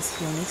tree is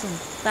he on? He's on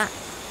that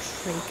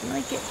tree. Can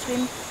I get to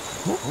him?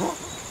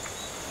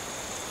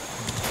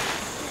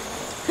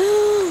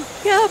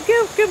 Get up, get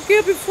up, get up, get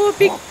up before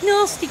Big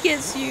Nasty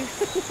gets you.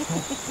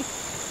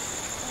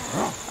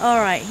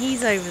 Alright,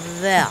 he's over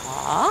there.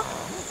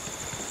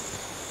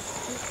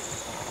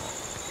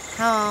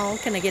 How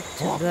can I get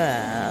to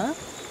there?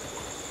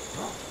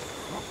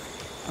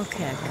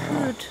 Okay, I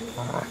could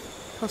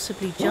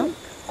possibly jump.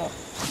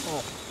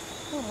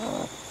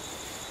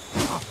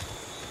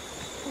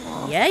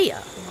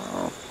 Yeah.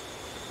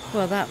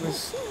 Well, that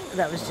was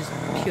just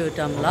pure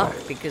dumb luck,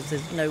 because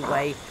there's no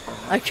way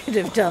I could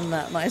have done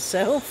that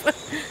myself.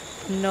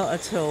 Not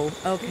at all.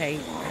 Okay,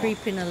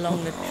 creeping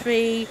along the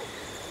tree.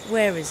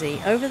 Where is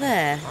he? Over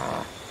there.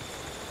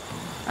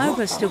 I hope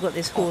I've still got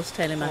this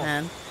horsetail in my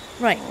hand.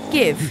 Right,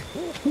 give.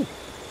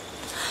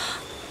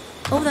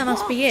 Oh, that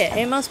must be it.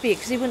 It must be it,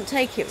 because he wouldn't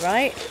take it,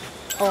 right?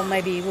 Or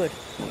maybe he would.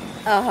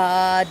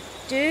 Ah,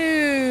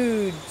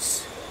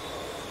 dudes.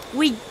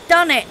 We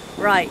done it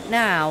right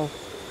now.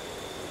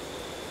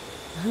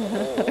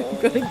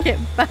 I've got to get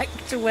back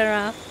to where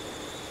our...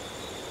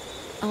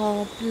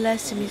 Oh,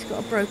 bless him. He's got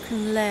a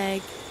broken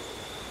leg.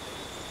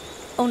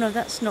 Oh, no,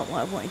 that's not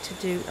what I wanted to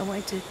do. I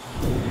wanted to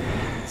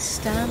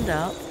stand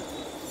up.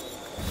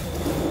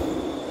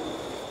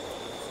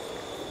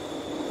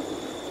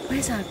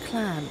 Where's our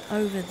clan?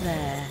 Over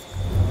there.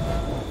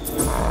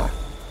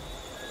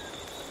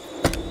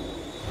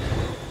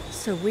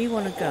 So we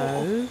want to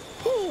go...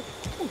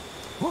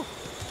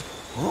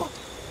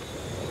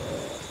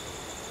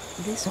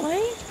 this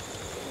way?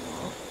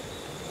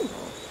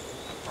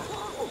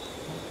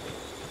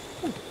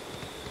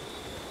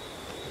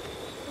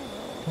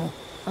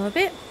 I'm a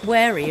bit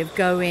wary of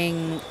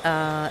going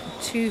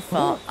too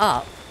far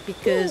up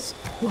because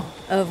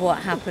of what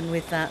happened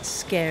with that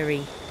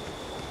scary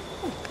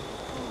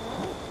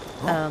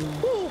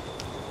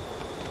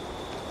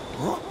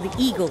the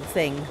eagle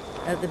thing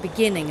at the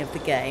beginning of the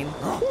game.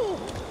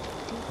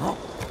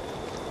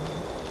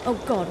 Oh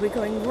god, we're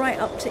going right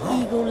up to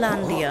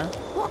Eaglelandia.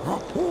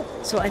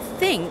 So I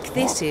think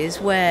this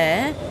is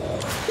where...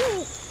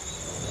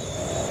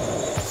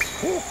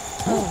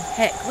 Oh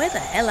heck, where the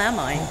hell am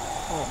I?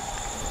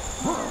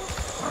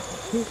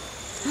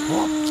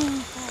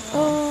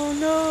 Oh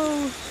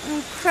no,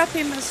 I'm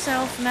crapping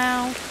myself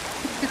now.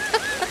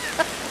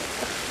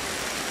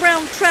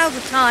 Brown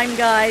trouser time,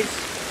 guys.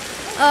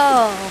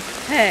 Oh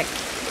heck.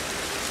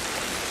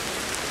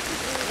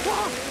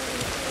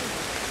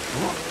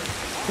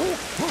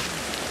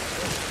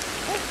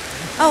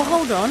 Oh,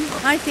 hold on.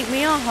 I think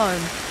we are home.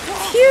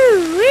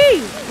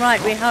 Phew-wee! Right,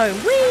 we're home.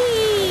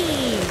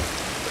 Whee!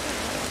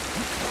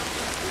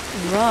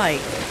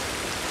 Right.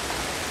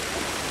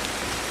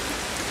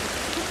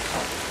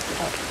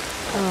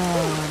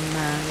 Oh,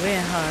 man,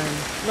 we're home.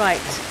 Right.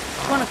 It's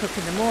 1 o'clock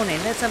in the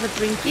morning. Let's have a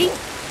drinky.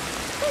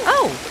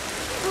 Oh!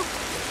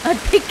 I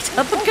picked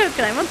up a coconut.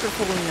 I must have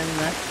fallen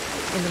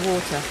in the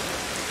water.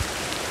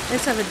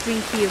 Let's have a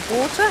drinky of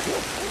water.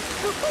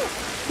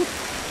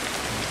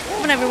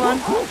 Come on, everyone.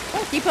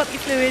 Keep up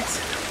your fluids.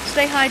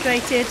 Stay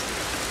hydrated.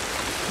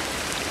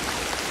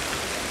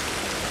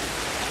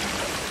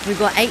 We've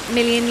got 8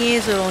 million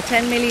years or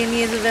 10 million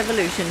years of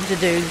evolution to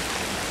do.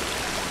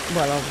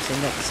 Well, obviously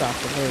not this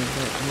afternoon,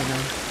 but you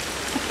know.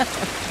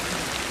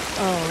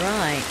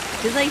 Alright.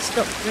 Do they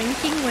stop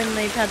drinking when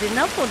they've had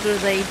enough, or do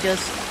they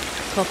just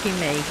copy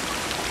me?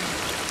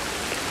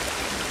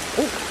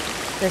 Oh,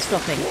 they're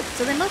stopping.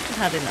 So they must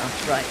have had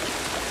enough, right.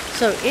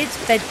 So it's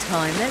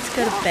bedtime. Let's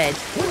go to bed.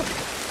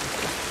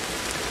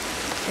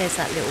 There's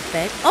that little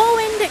bed. Oh,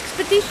 end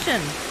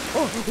expedition.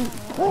 Oh.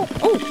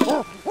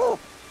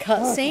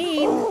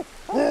 Cutscene.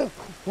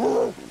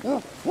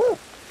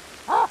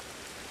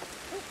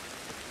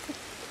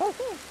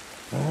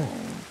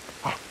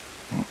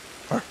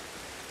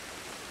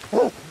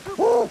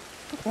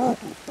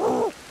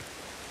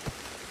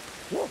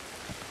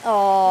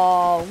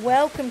 Oh,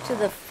 welcome to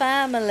the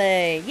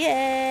family.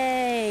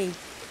 Yay.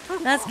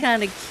 That's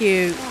kind of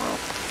cute.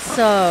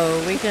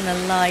 So, we're going to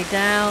lie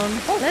down.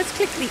 Let's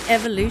click the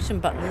evolution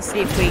button and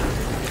see if we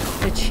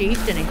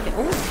achieved anything.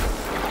 Oh,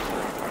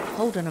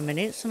 hold on a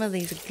minute. Some of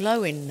these are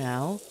glowing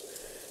now.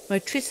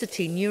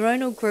 Motricity.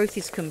 Neuronal growth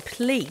is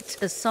complete.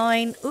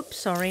 Assign... Oops,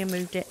 sorry, I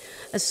moved it.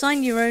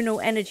 Assign neuronal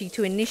energy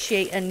to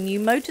initiate a new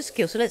motor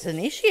skill. So, let's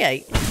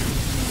initiate.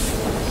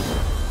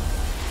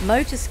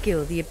 Motor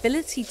skill. The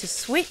ability to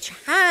switch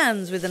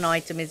hands with an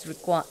item is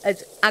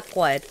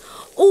acquired.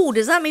 Oh,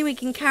 does that mean we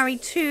can carry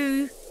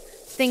 2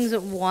 things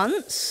at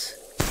once?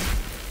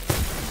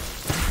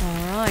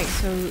 Alright,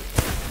 so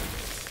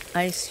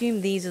I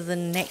assume these are the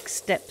next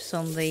steps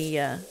on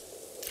the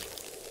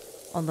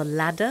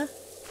ladder.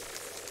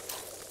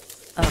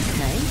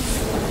 Okay.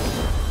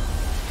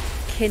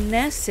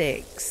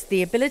 Kinesics.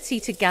 The ability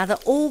to gather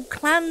all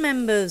clan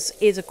members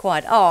is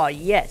acquired. Oh,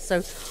 yes.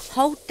 So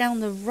hold down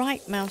the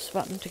right mouse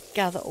button to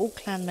gather all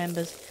clan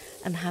members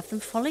and have them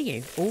follow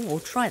you. Oh, we'll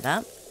try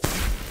that.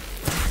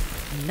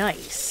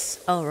 Nice.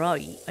 All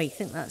right. I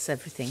think that's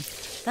everything.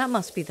 That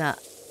must be that.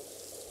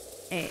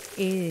 It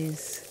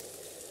is.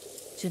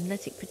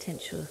 Genetic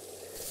potential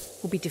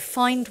will be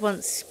defined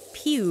once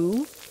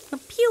pew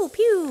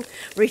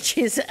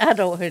reaches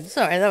adulthood.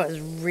 Sorry, that was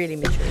really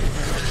mature.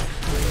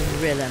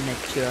 Really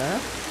mature.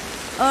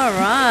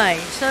 Alright,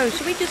 so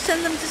should we just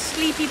send them to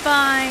sleepy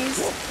buys?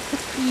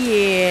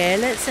 Yeah,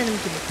 let's send them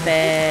to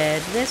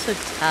bed. They're so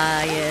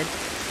tired.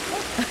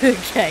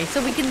 Okay,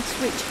 so we can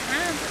switch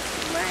hands.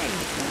 Right.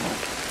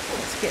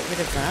 Let's get rid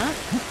of that.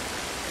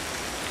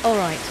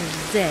 Alright, so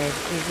Z,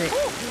 is it?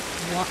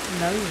 What?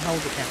 No,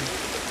 hold it down.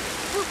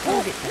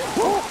 Hold it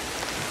down.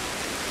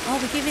 Are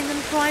we giving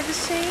them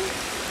privacy?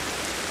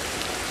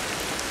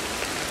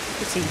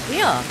 Let's see,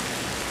 we are.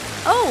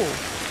 Oh!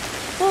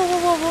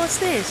 Whoa, what's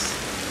this?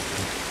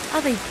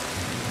 Are they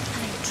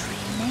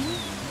dreaming?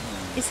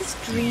 Is this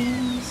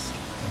dreams?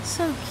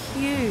 So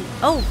cute.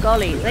 Oh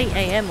golly, it's 8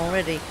 AM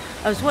already.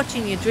 I was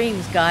watching your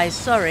dreams, guys,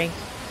 sorry.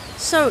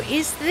 So,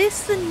 is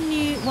this the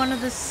new, one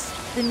of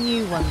the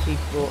new ones we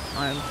brought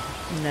home?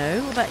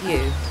 No, what about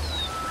you?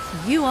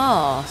 You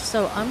are,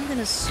 so I'm going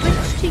to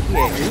switch to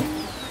you.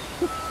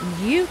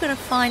 You're going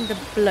to find the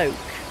bloke.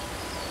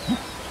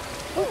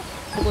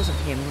 It wasn't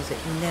him, was it?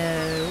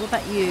 No. What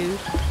about you?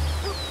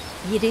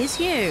 It is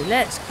you.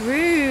 Let's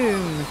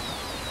groom.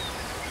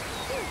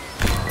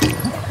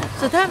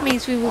 So that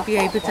means we will be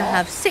able to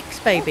have 6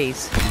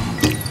 babies.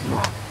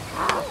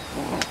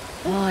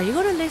 Oh, you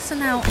got to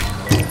listen out.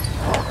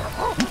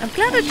 I'm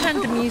glad I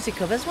turned the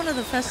music off. That's one of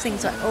the first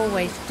things I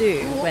always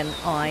do when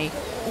I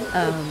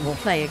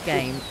play a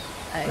game.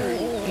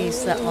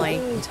 Is that I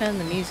turn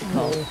the music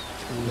off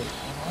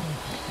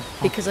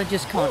because I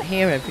just can't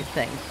hear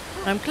everything.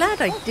 And I'm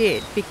glad I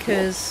did,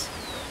 because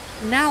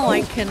now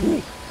I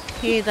can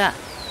hear that.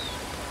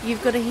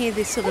 You've got to hear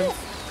this sort of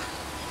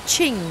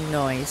ching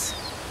noise.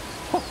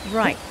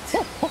 Right.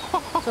 So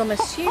I'm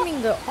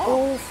assuming that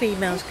all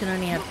females can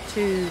only have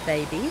 2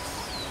 babies.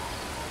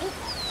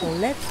 So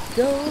let's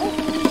go.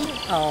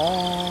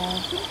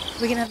 Oh,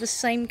 we're going to have the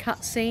same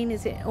cutscene.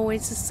 Is it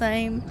always the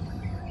same?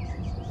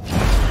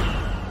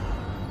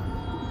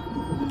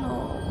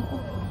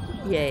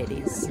 Yeah, it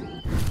is.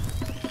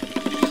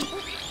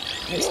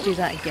 Let's do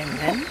that again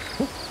then.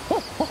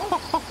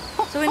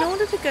 So in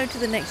order to go to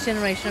the next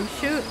generation,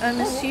 I'm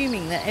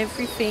assuming that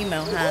every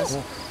female has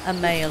a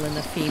male and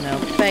a female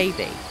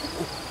baby.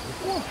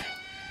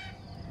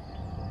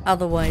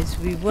 Otherwise,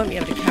 we won't be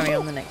able to carry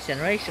on the next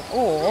generation.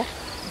 Or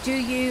do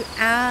you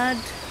add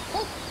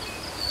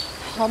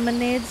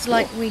hominids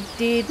like we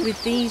did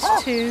with these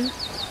 2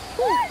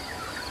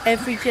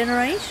 every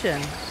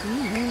generation?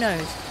 Who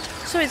knows?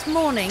 So it's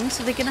morning,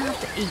 so they're going to have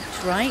to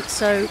eat, right?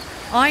 So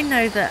I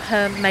know that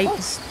her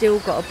mate's still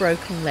got a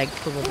broken leg,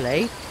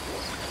 probably.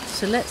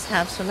 So let's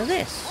have some of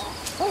this.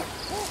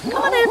 Come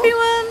on,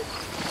 everyone!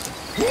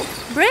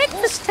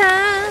 Breakfast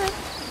time!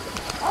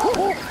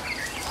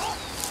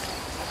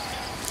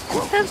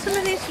 Let's have some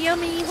of this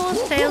yummy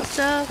horsetail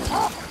stuff.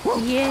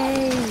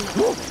 Yay!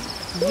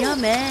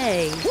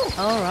 Yummy!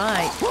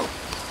 Alright.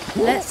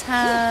 Let's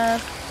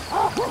have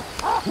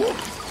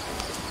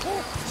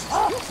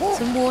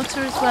some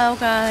water as well,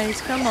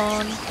 guys. Come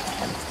on.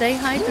 Stay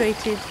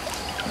hydrated.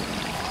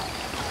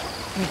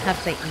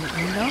 Have they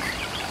eaten enough?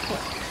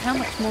 How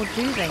much more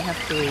do they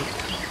have to eat?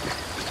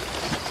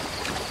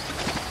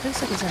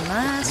 Looks like it's a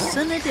nice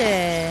sunny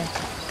day.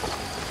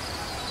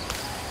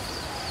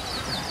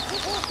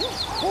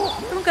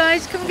 Come on,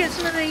 guys. Come and get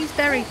some of these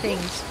berry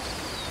things.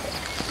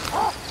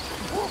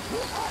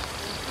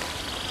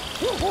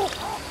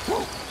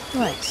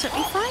 Right, so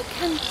if I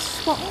can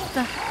swap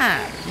the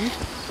hand.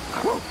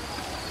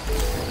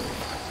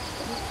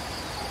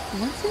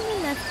 Once in the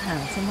left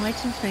hand, some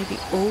items may be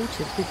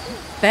altered with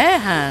bare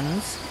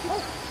hands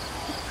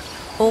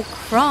or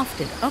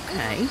crafted.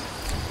 Okay.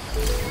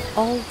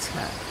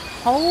 Alter.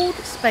 Hold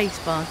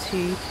spacebar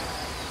to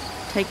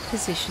take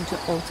position to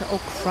alter or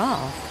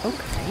craft.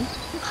 Okay.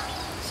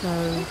 So,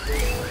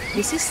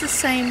 is this the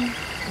same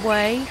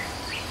way?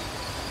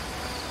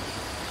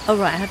 Oh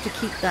right, I have to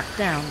keep that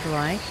down, do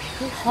I?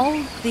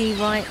 Hold the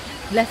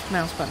left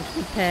mouse button to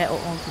prepare or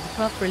alter the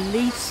craft.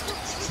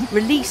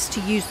 Release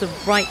to use the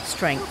right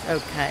strength.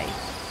 Okay.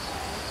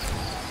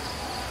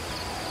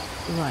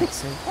 Right,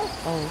 so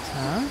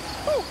alter.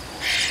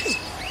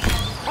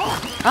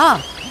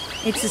 Ah!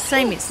 It's the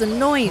same, it's the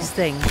noise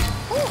thing.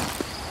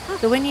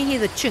 So when you hear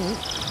the chunk,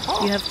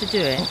 you have to do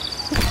it.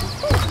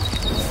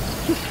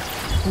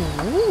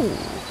 Ooh.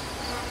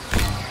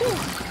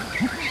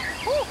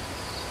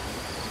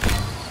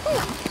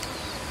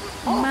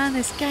 Man,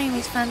 this game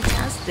is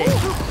fantastic.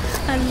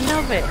 I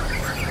love it.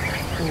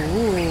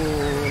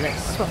 Ooh,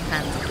 let's swap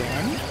hands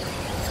again.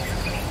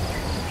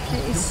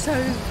 It is so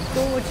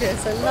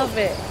gorgeous. I love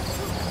it.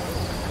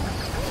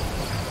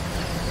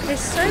 There's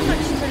so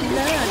much to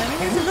learn. I mean,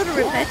 there's a lot of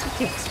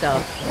repetitive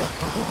stuff,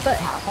 but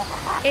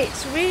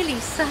it's really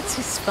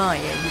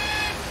satisfying.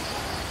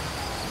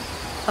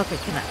 Okay,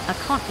 I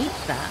can't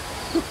eat that.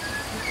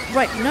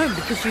 Right, no,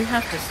 because you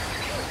have to...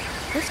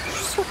 Let's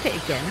swap it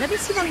again. Let me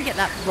see if I can get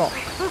that rock.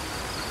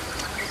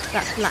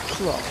 That black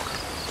rock.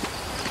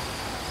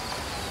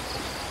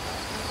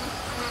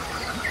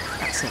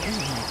 That's it,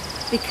 isn't it?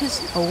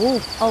 Because...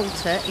 Oh,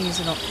 alter is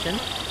an option.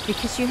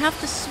 Because you have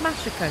to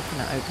smash a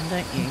coconut open,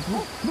 don't you?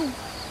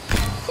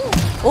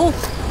 Oh!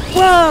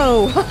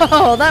 Whoa!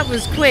 Oh, that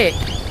was quick.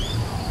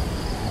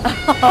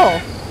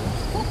 Oh!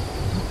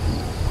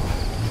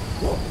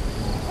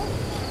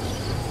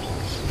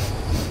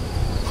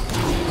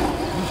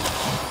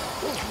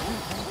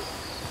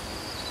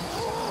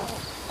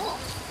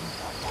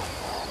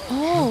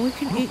 Oh, we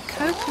can eat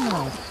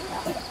coconut.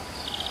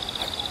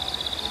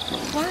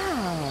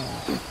 Wow.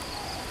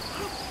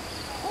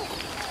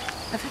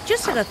 I've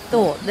just had a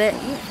thought that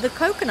the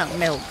coconut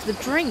milk, the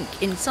drink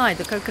inside,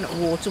 the coconut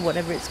water,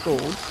 whatever it's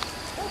called,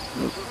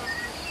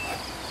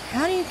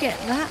 how do you get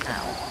that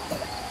out?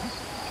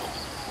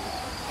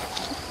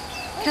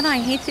 Can I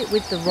hit it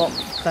with the rock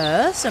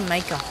first and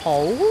make a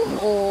hole,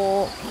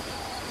 or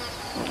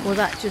will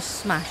that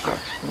just smash it?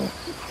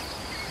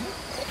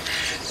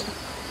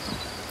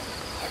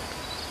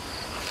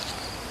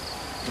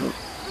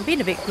 I'm being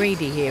a bit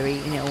greedy here,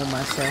 eating it all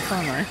myself,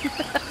 aren't I?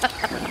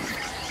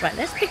 Right,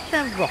 let's pick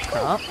that rock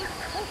up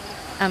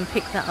and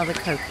pick that other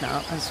coconut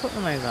up and swap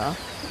them over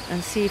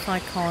and see if I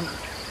can't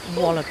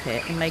wallop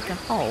it and make a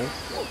hole.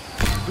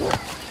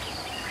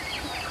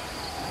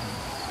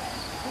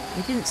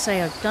 He didn't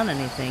say I've done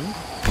anything.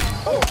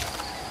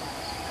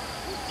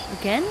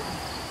 Again?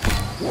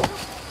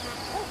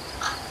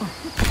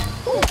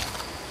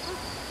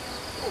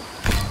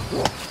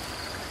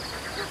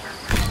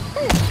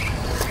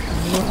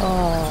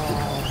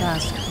 Oh,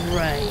 that's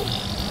great.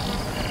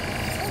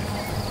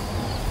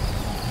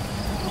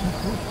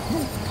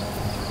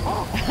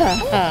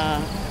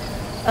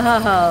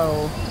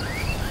 Oh.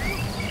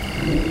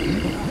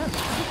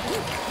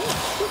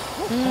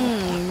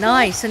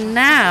 Nice. And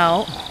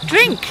now,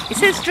 drink. It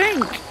says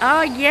drink.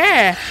 Oh,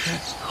 yeah.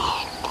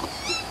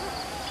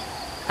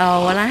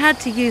 Oh, well, I had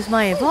to use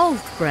my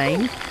evolved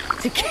brain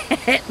to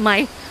get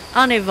my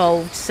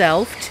unevolved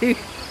self to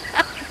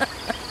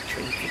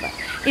drink that.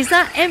 Is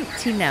that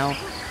empty now?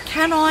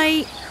 Can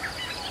I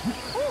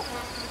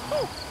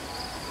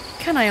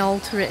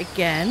alter it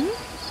again?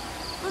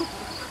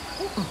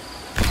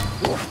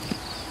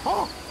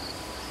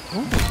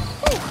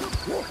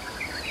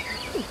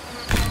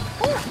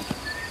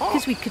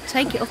 Because we could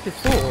take it off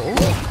before.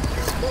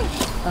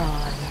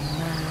 Oh,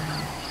 man.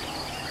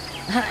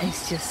 That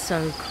is just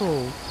so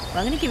cool. Well,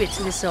 I'm going to give it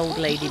to this old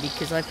lady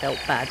because I felt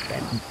bad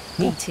then,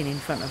 eating in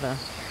front of her.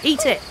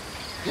 Eat it!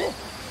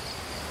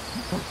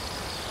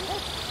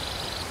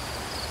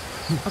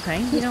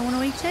 Okay, you don't want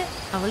to eat it?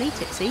 I will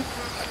eat it, see?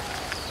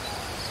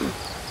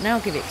 Now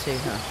I'll give it to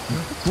her.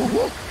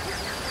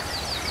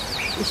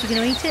 Is she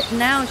going to eat it?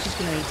 Now she's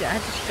going to eat it. I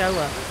had to show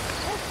her.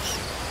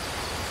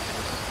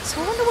 So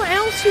I wonder what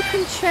else you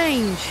can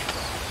change.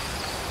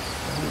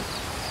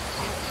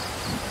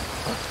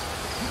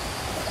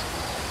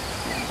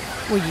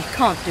 Well, you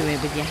can't do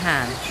it with your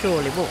hand,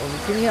 surely. What?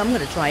 I'm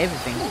going to try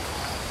everything.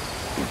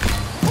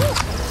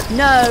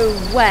 No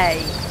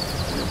way.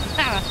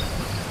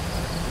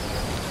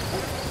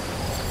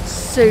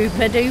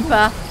 Super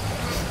duper.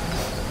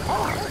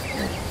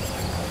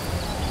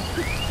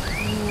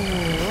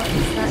 What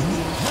is that?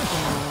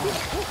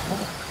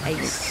 A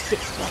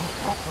stick.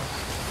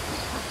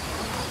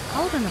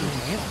 Hold on a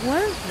minute.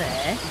 Weren't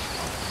there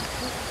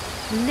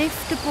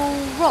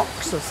liftable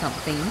rocks or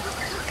something?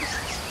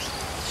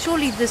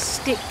 Surely the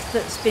stick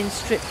that's been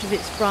stripped of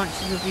its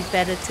branches would be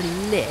better to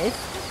lift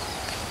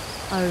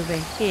over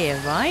here,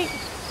 right?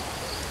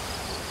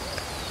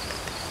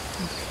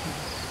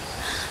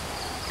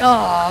 Okay.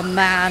 Oh,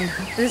 man.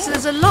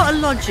 There's a lot of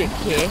logic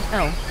here.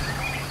 Oh,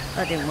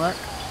 that didn't work.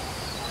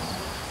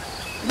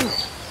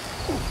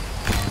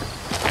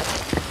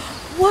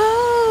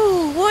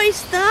 Whoa! What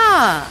is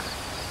that?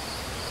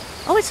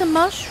 Oh, it's a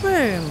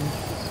mushroom.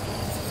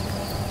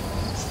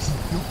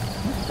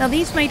 Now,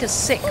 these made us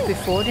sick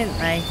before, didn't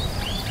they?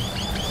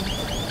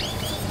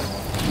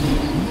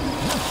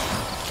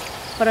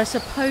 But I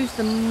suppose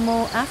the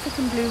more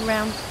African blue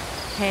round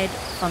head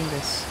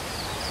fungus.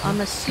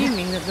 I'm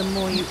assuming that the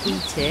more you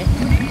eat it...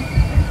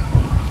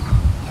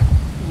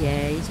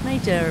 Yeah, he's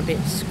made her a bit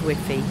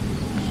squiffy.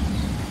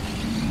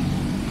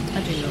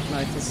 I do not know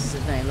if this is a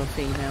male or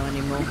female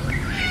anymore.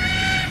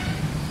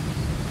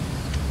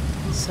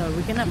 So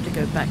we're going to have to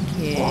go back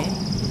here.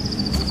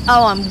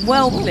 Oh, I'm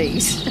well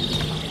pleased.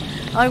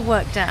 I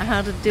worked out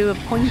how to do a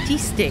pointy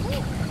stick.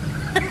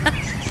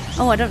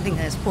 Oh, I don't think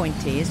that's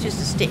pointy. It's just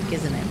a stick,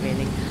 isn't it,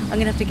 really? I'm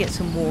going to have to get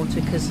some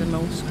water because I'm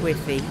all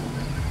squiffy.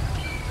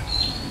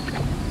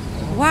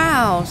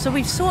 Wow, so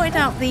we've sorted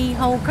out the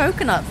whole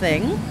coconut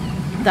thing.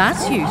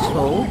 That's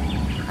useful.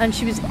 And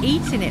she was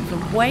eating it for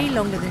way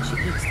longer than she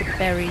eats the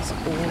berries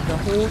or the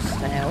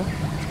horsetail.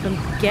 So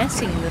I'm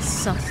guessing the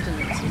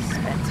sustenance is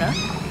better.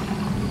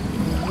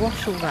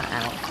 Wash all that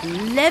out.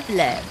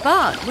 Lovely.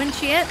 But when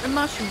she ate the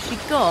mushroom, she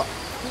got...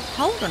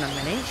 Hold on a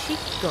minute. She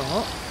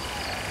got...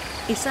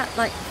 Is that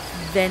like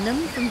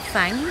venom from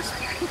fangs?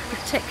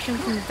 Protection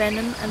from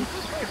venom and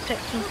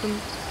protection from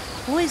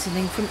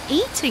poisoning from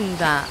eating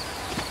that.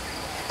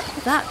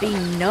 That'd be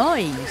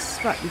nice.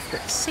 Right, we've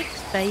got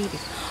 6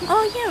 babies.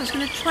 Oh yeah, I was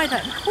going to try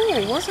that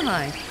core, wasn't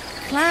I?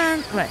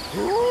 Clan... Right.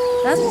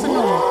 That's the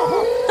normal...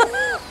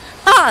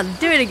 Ha!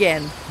 Do it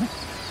again.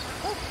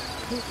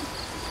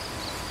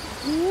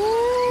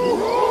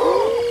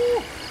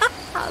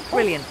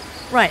 Brilliant.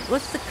 Right,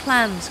 what's the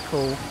clan's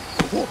call?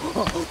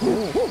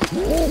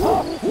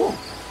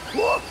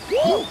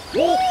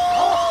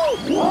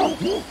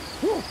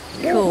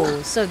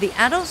 Cool. So the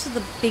adults are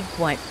the big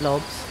white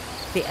blobs,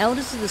 the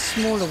elders are the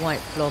smaller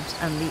white blobs,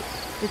 and the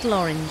little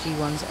orangey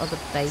ones are the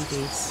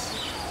babies.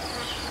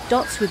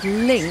 Dots with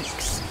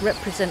links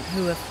represent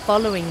who are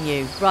following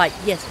you. Right,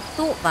 yes, I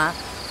thought that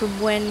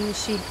from when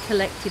she'd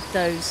collected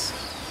those.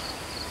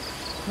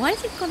 Why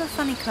has it got a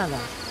funny colour?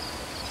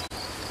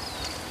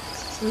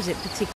 Or is it particular?